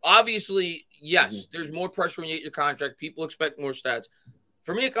don't. Obviously, yes, there's more pressure when you get your contract. People expect more stats.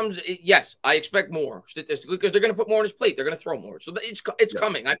 For me, yes, I expect more statistically because they're going to put more on his plate. They're going to throw more. So it's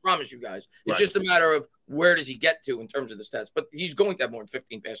coming. I promise you guys. It's just a matter of where does he get to in terms of the stats. But he's going to have more than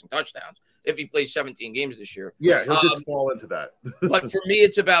 15 passing touchdowns if he plays 17 games this year. Yeah, he'll just fall into that. But for me,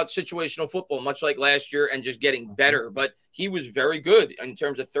 it's about situational football, much like last year, and just getting better. But he was very good in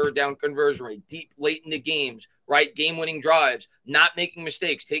terms of third down conversion rate, deep late in the games, right? Game-winning drives, not making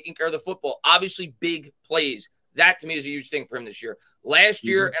mistakes, taking care of the football. Obviously, big plays. That, to me, is a huge thing for him this year. Last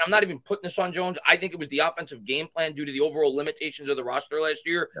year, and I'm not even putting this on Jones, I think it was the offensive game plan due to the overall limitations of the roster last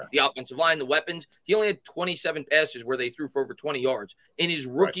year, the offensive line, the weapons. He only had 27 passes where they threw for over 20 yards. In his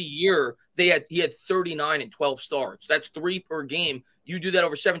rookie year, he had 39 and 12 starts. That's 3 per game. You do that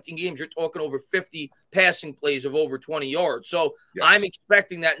over 17 games, you're talking over 50 passing plays of over 20 yards. So I'm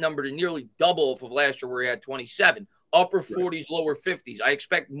expecting that number to nearly double of last year where he had 27. Upper 40s, lower 50s. I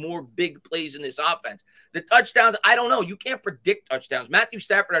expect more big plays in this offense. The touchdowns, I don't know. You can't predict touchdowns. Matthew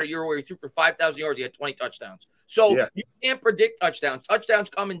Stafford had a year where he threw for 5,000 yards. He had 20 touchdowns. So you can't predict touchdowns. Touchdowns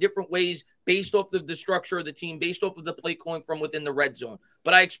come in different ways based off of the structure of the team, based off of the play calling from within the red zone.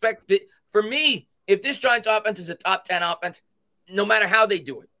 But I expect that, for me, if this Giants offense is a top 10 offense, no matter how they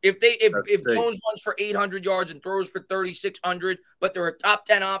do it. If Jones runs for 800 yards and throws for 3,600, but they're a top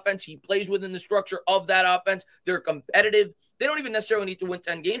 10 offense, he plays within the structure of that offense. They're competitive. They don't even necessarily need to win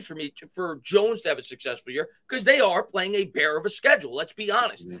 10 games for Jones to have a successful year because they are playing a bear of a schedule. Let's be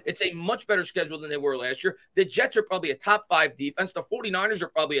honest. It's a much better schedule than they were last year. The Jets are probably a top 5 defense. The 49ers are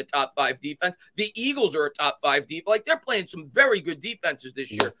probably a top 5 defense. The Eagles are a top 5 defense. Like, they're playing some very good defenses this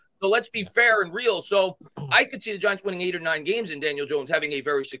year. So let's be fair and real. So I could see the Giants winning 8 or 9 games and Daniel Jones having a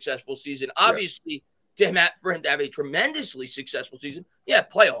very successful season. Obviously, for him to have a tremendously successful season,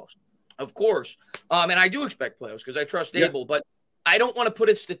 playoffs, of course. And I do expect playoffs because I trust Dable, but I don't want to put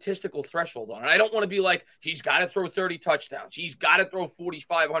a statistical threshold on it. I don't want to be like, he's got to throw 30 touchdowns. He's got to throw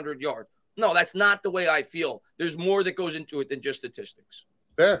 4,500 yards. No, that's not the way I feel. There's more that goes into it than just statistics.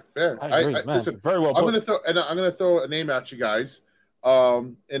 Fair. I agree, listen, very well put. I'm going to throw a name at you guys.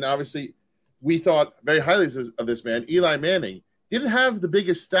 And obviously, we thought very highly of this man. Eli Manning didn't have the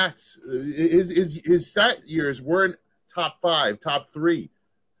biggest stats. His stat years weren't top 5, top 3.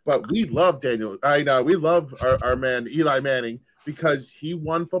 But we love we love our man Eli Manning because he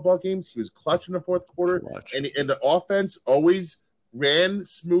won football games. He was clutch in the fourth quarter, and the offense always ran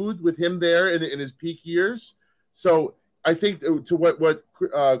smooth with him there in his peak years. So I think to what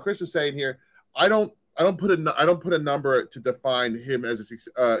Chris was saying here, I don't put a number to define him as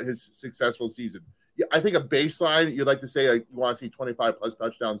his successful season. Yeah, I think a baseline you'd like to say you want to see 25 plus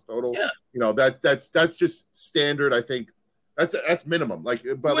touchdowns total. Yeah. That's just standard. I think that's minimum. But he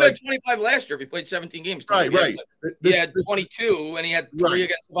would have 25 last year if he played 17 games. Right. He had 22 and he had 3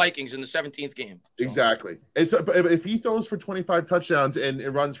 against the Vikings in the 17th game. So. Exactly. And so, but if he throws for 25 touchdowns and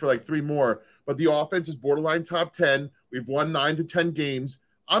it runs for like 3 more, but the offense is borderline top 10, we've won 9 to 10 games.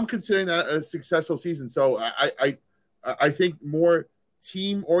 I'm considering that a successful season. So I think more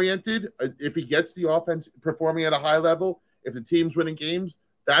team oriented. If he gets the offense performing at a high level, if the team's winning games,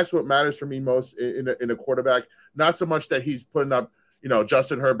 that's what matters for me most in a quarterback. Not so much that he's putting up,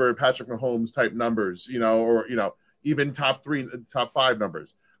 Justin Herbert, Patrick Mahomes type numbers, or even top 3, top 5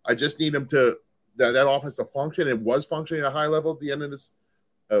 numbers. I just need him to that offense to function. It was functioning at a high level at the end of this,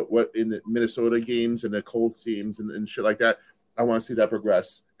 in the Minnesota games and the Colts teams and shit like that. I want to see that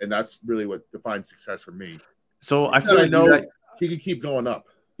progress, and that's really what defines success for me. So I feel like he can keep going up.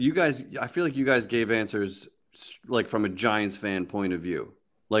 I feel like you guys gave answers like from a Giants fan point of view.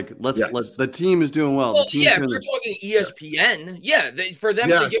 Like let's the team is doing well. If we're talking ESPN, for them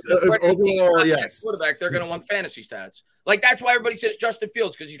to give the credit overall, quarterback, they're going to want fantasy stats. Like that's why everybody says Justin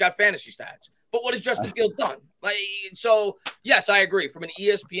Fields because he's got fantasy stats. But what has Justin Fields done? Yes, I agree. From an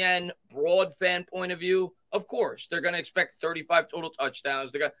ESPN broad fan point of view, of course they're going to expect 35 total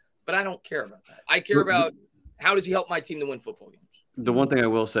touchdowns. But I don't care about that. I care about how does he help my team to win football games. The one thing I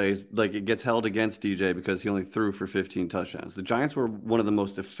will say is like it gets held against DJ because he only threw for 15 touchdowns. The Giants were one of the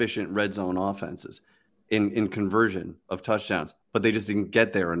most efficient red zone offenses in conversion of touchdowns, but they just didn't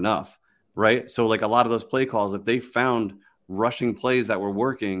get there enough, right? So like a lot of those play calls, if they found rushing plays that were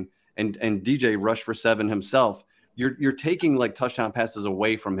working and DJ rushed for 7 himself, you're taking like touchdown passes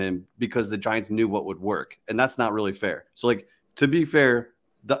away from him because the Giants knew what would work, and that's not really fair. So like to be fair,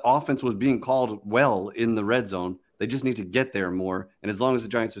 the offense was being called well in the red zone. They just need to get there more. And as long as the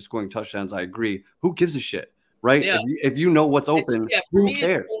Giants are scoring touchdowns, I agree. Who gives a shit, right? Yeah. If you know what's open, who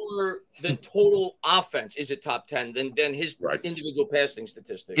cares? The total offense is it top 10 than his individual passing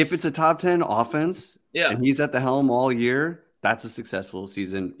statistics. If it's a top 10 offense and he's at the helm all year, that's a successful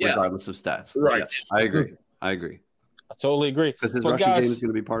season regardless of stats. Right. Yes, I agree. I totally agree. Because his rushing game is going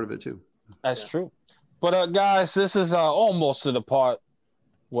to be part of it too. That's true. But guys, this is almost to the part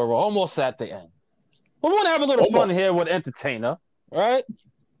where we're almost at the end. We want to have a little fun here with Entertainah, right?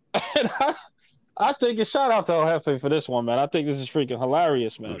 And I think a shout out to El Jefe for this one, man. I think this is freaking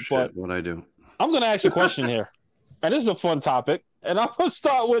hilarious, man. Oh, shit, what'd I do? I'm gonna ask a question here, and this is a fun topic. And I'm gonna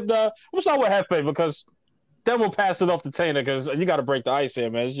start with Jefe because then we'll pass it off to Taina because you got to break the ice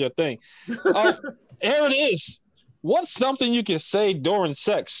here, man. It's your thing. Here it is. What's something you can say during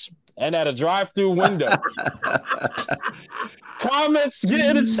sex and at a drive-through window? Comments, get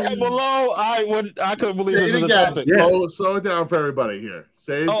in the chat below. I couldn't believe this was a topic. Slow it down for everybody here.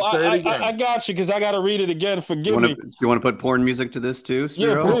 Say it again. I got you because I got to read it again. Forgive me. Do you want to put porn music to this too,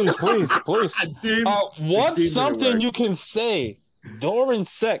 Spiro? Yeah, please. What's something you can say during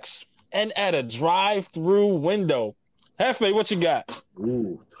sex and at a drive-through window? Jefe, what you got?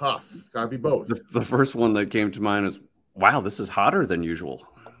 Ooh, tough. It's got to be both. The first one that came to mind is, wow, this is hotter than usual.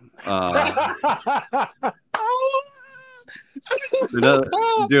 Dude,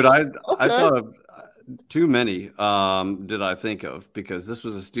 I thought of too many did I think of because this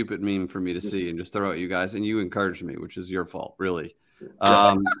was a stupid meme for me to see and just throw at you guys, and you encouraged me, which is your fault, really.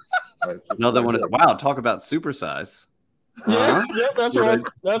 Another one is, wow, talk about supersize. Yeah, that's right.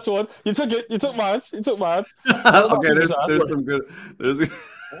 That's one. You took it. You took mine. Okay, there's some good.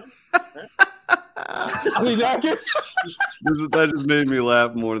 That just made me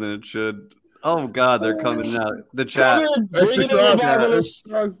laugh more than it should. Oh God, they're coming out. The chat. Bring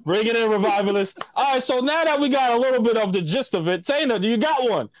it in, revivalists. All right, so now that we got a little bit of the gist of it, Taina, do you got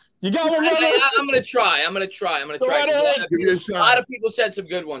one? You got one, brother? I'm gonna try. A lot of people said some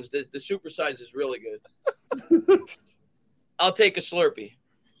good ones. The supersize is really good. I'll take a Slurpee.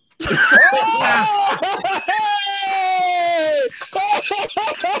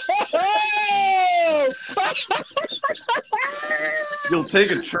 You'll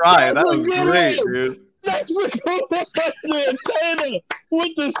take a try. That was great, dude. That's a good one, Taina,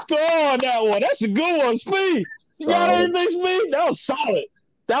 with the score on that one. That's a good one, Speed. You got anything, Speed? That was solid.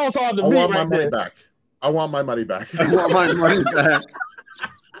 That was hard to beat. I want my money back. I want my money back.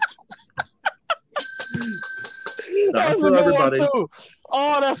 That's a good one too.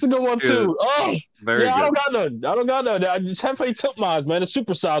 Oh, that's a good one too. Oh, very good. I don't got none. I just Jefe took mine, man. The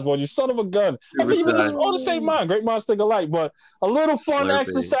supersized one. You son of a gun. I mean, all the same mind. Great minds think alike. But a little fun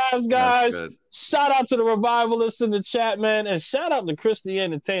exercise, guys. Shout out to the revivalists in the chat, man, and shout out to Christy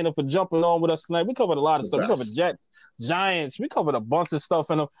Entertainah for jumping on with us tonight. We covered a lot of stuff. We covered Giants. We covered a bunch of stuff,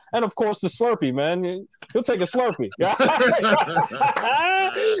 and of course the Slurpee, man. He'll take a Slurpee.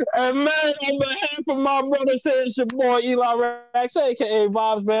 And man, on behalf of my brothers here, it's your boy Eli Rax, aka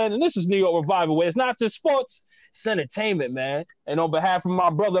Vibes, man. And this is New York Revival, where it's not just sports, it's entertainment, man. And on behalf of my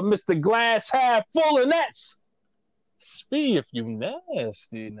brother, Mr. Glass Half Full, and that's Speed, if you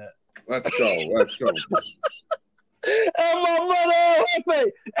nasty. Let's go. And my brother El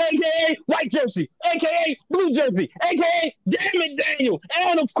Jefe, aka White Jersey, aka Blue Jersey, aka Damn It Daniel,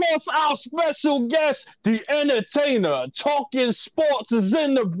 and of course our special guest, the Entertainah, Talking Sports, is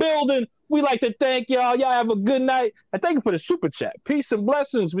in the building. We like to thank y'all. Y'all have a good night. And thank you for the super chat. Peace and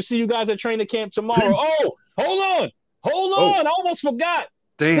blessings. We see you guys at training camp tomorrow. Peace. Oh, hold on. I almost forgot.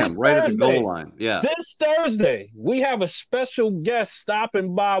 Damn, This right Thursday, at the goal line. Yeah. This Thursday, we have a special guest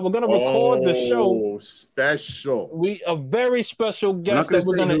stopping by. We're going to record the show. Special. A very special guest We're that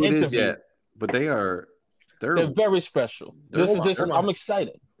we're not going to going to say who it is interview. yet, but they're very special. I'm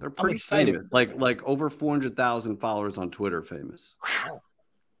excited. They're pretty famous. Like over 400,000 followers on Twitter famous. Wow.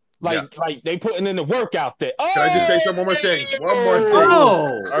 Like they putting in the work out there. Oh, Can I just say one more thing? One more thing. Oh,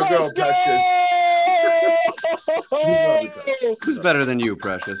 Our girl, Precious. Who's better than you,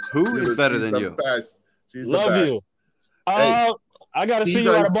 Precious? Who is better than you? Best. She's Love the best. you. Hey, I got to see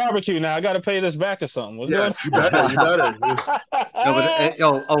you at a barbecue now. I got to pay this back or something. What's yes, you better. You better.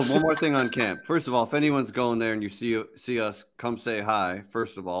 No, but one more thing on camp. First of all, if anyone's going there and you see us, come say hi.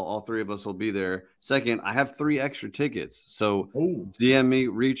 First of all three of us will be there. Second, I have 3 extra tickets. So DM me,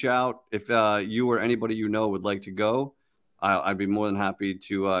 reach out if you or anybody you know would like to go. I'd be more than happy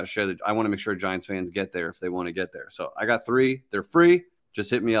to share I want to make sure Giants fans get there if they want to get there. So I got 3. They're free. Just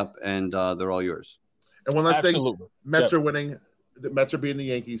hit me up, and they're all yours. And one last thing, Mets are winning. The Mets are beating the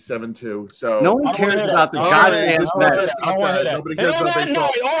Yankees 7-2. So no one cares about the goddamn Mets. Nobody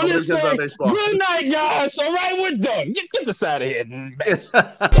cares about baseball. Good night, guys. All right, we're done. Get this out of here.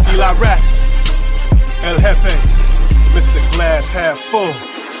 Eli Rax, El Jefe, Mr. Glass Half Full,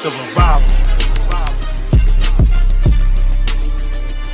 the revival.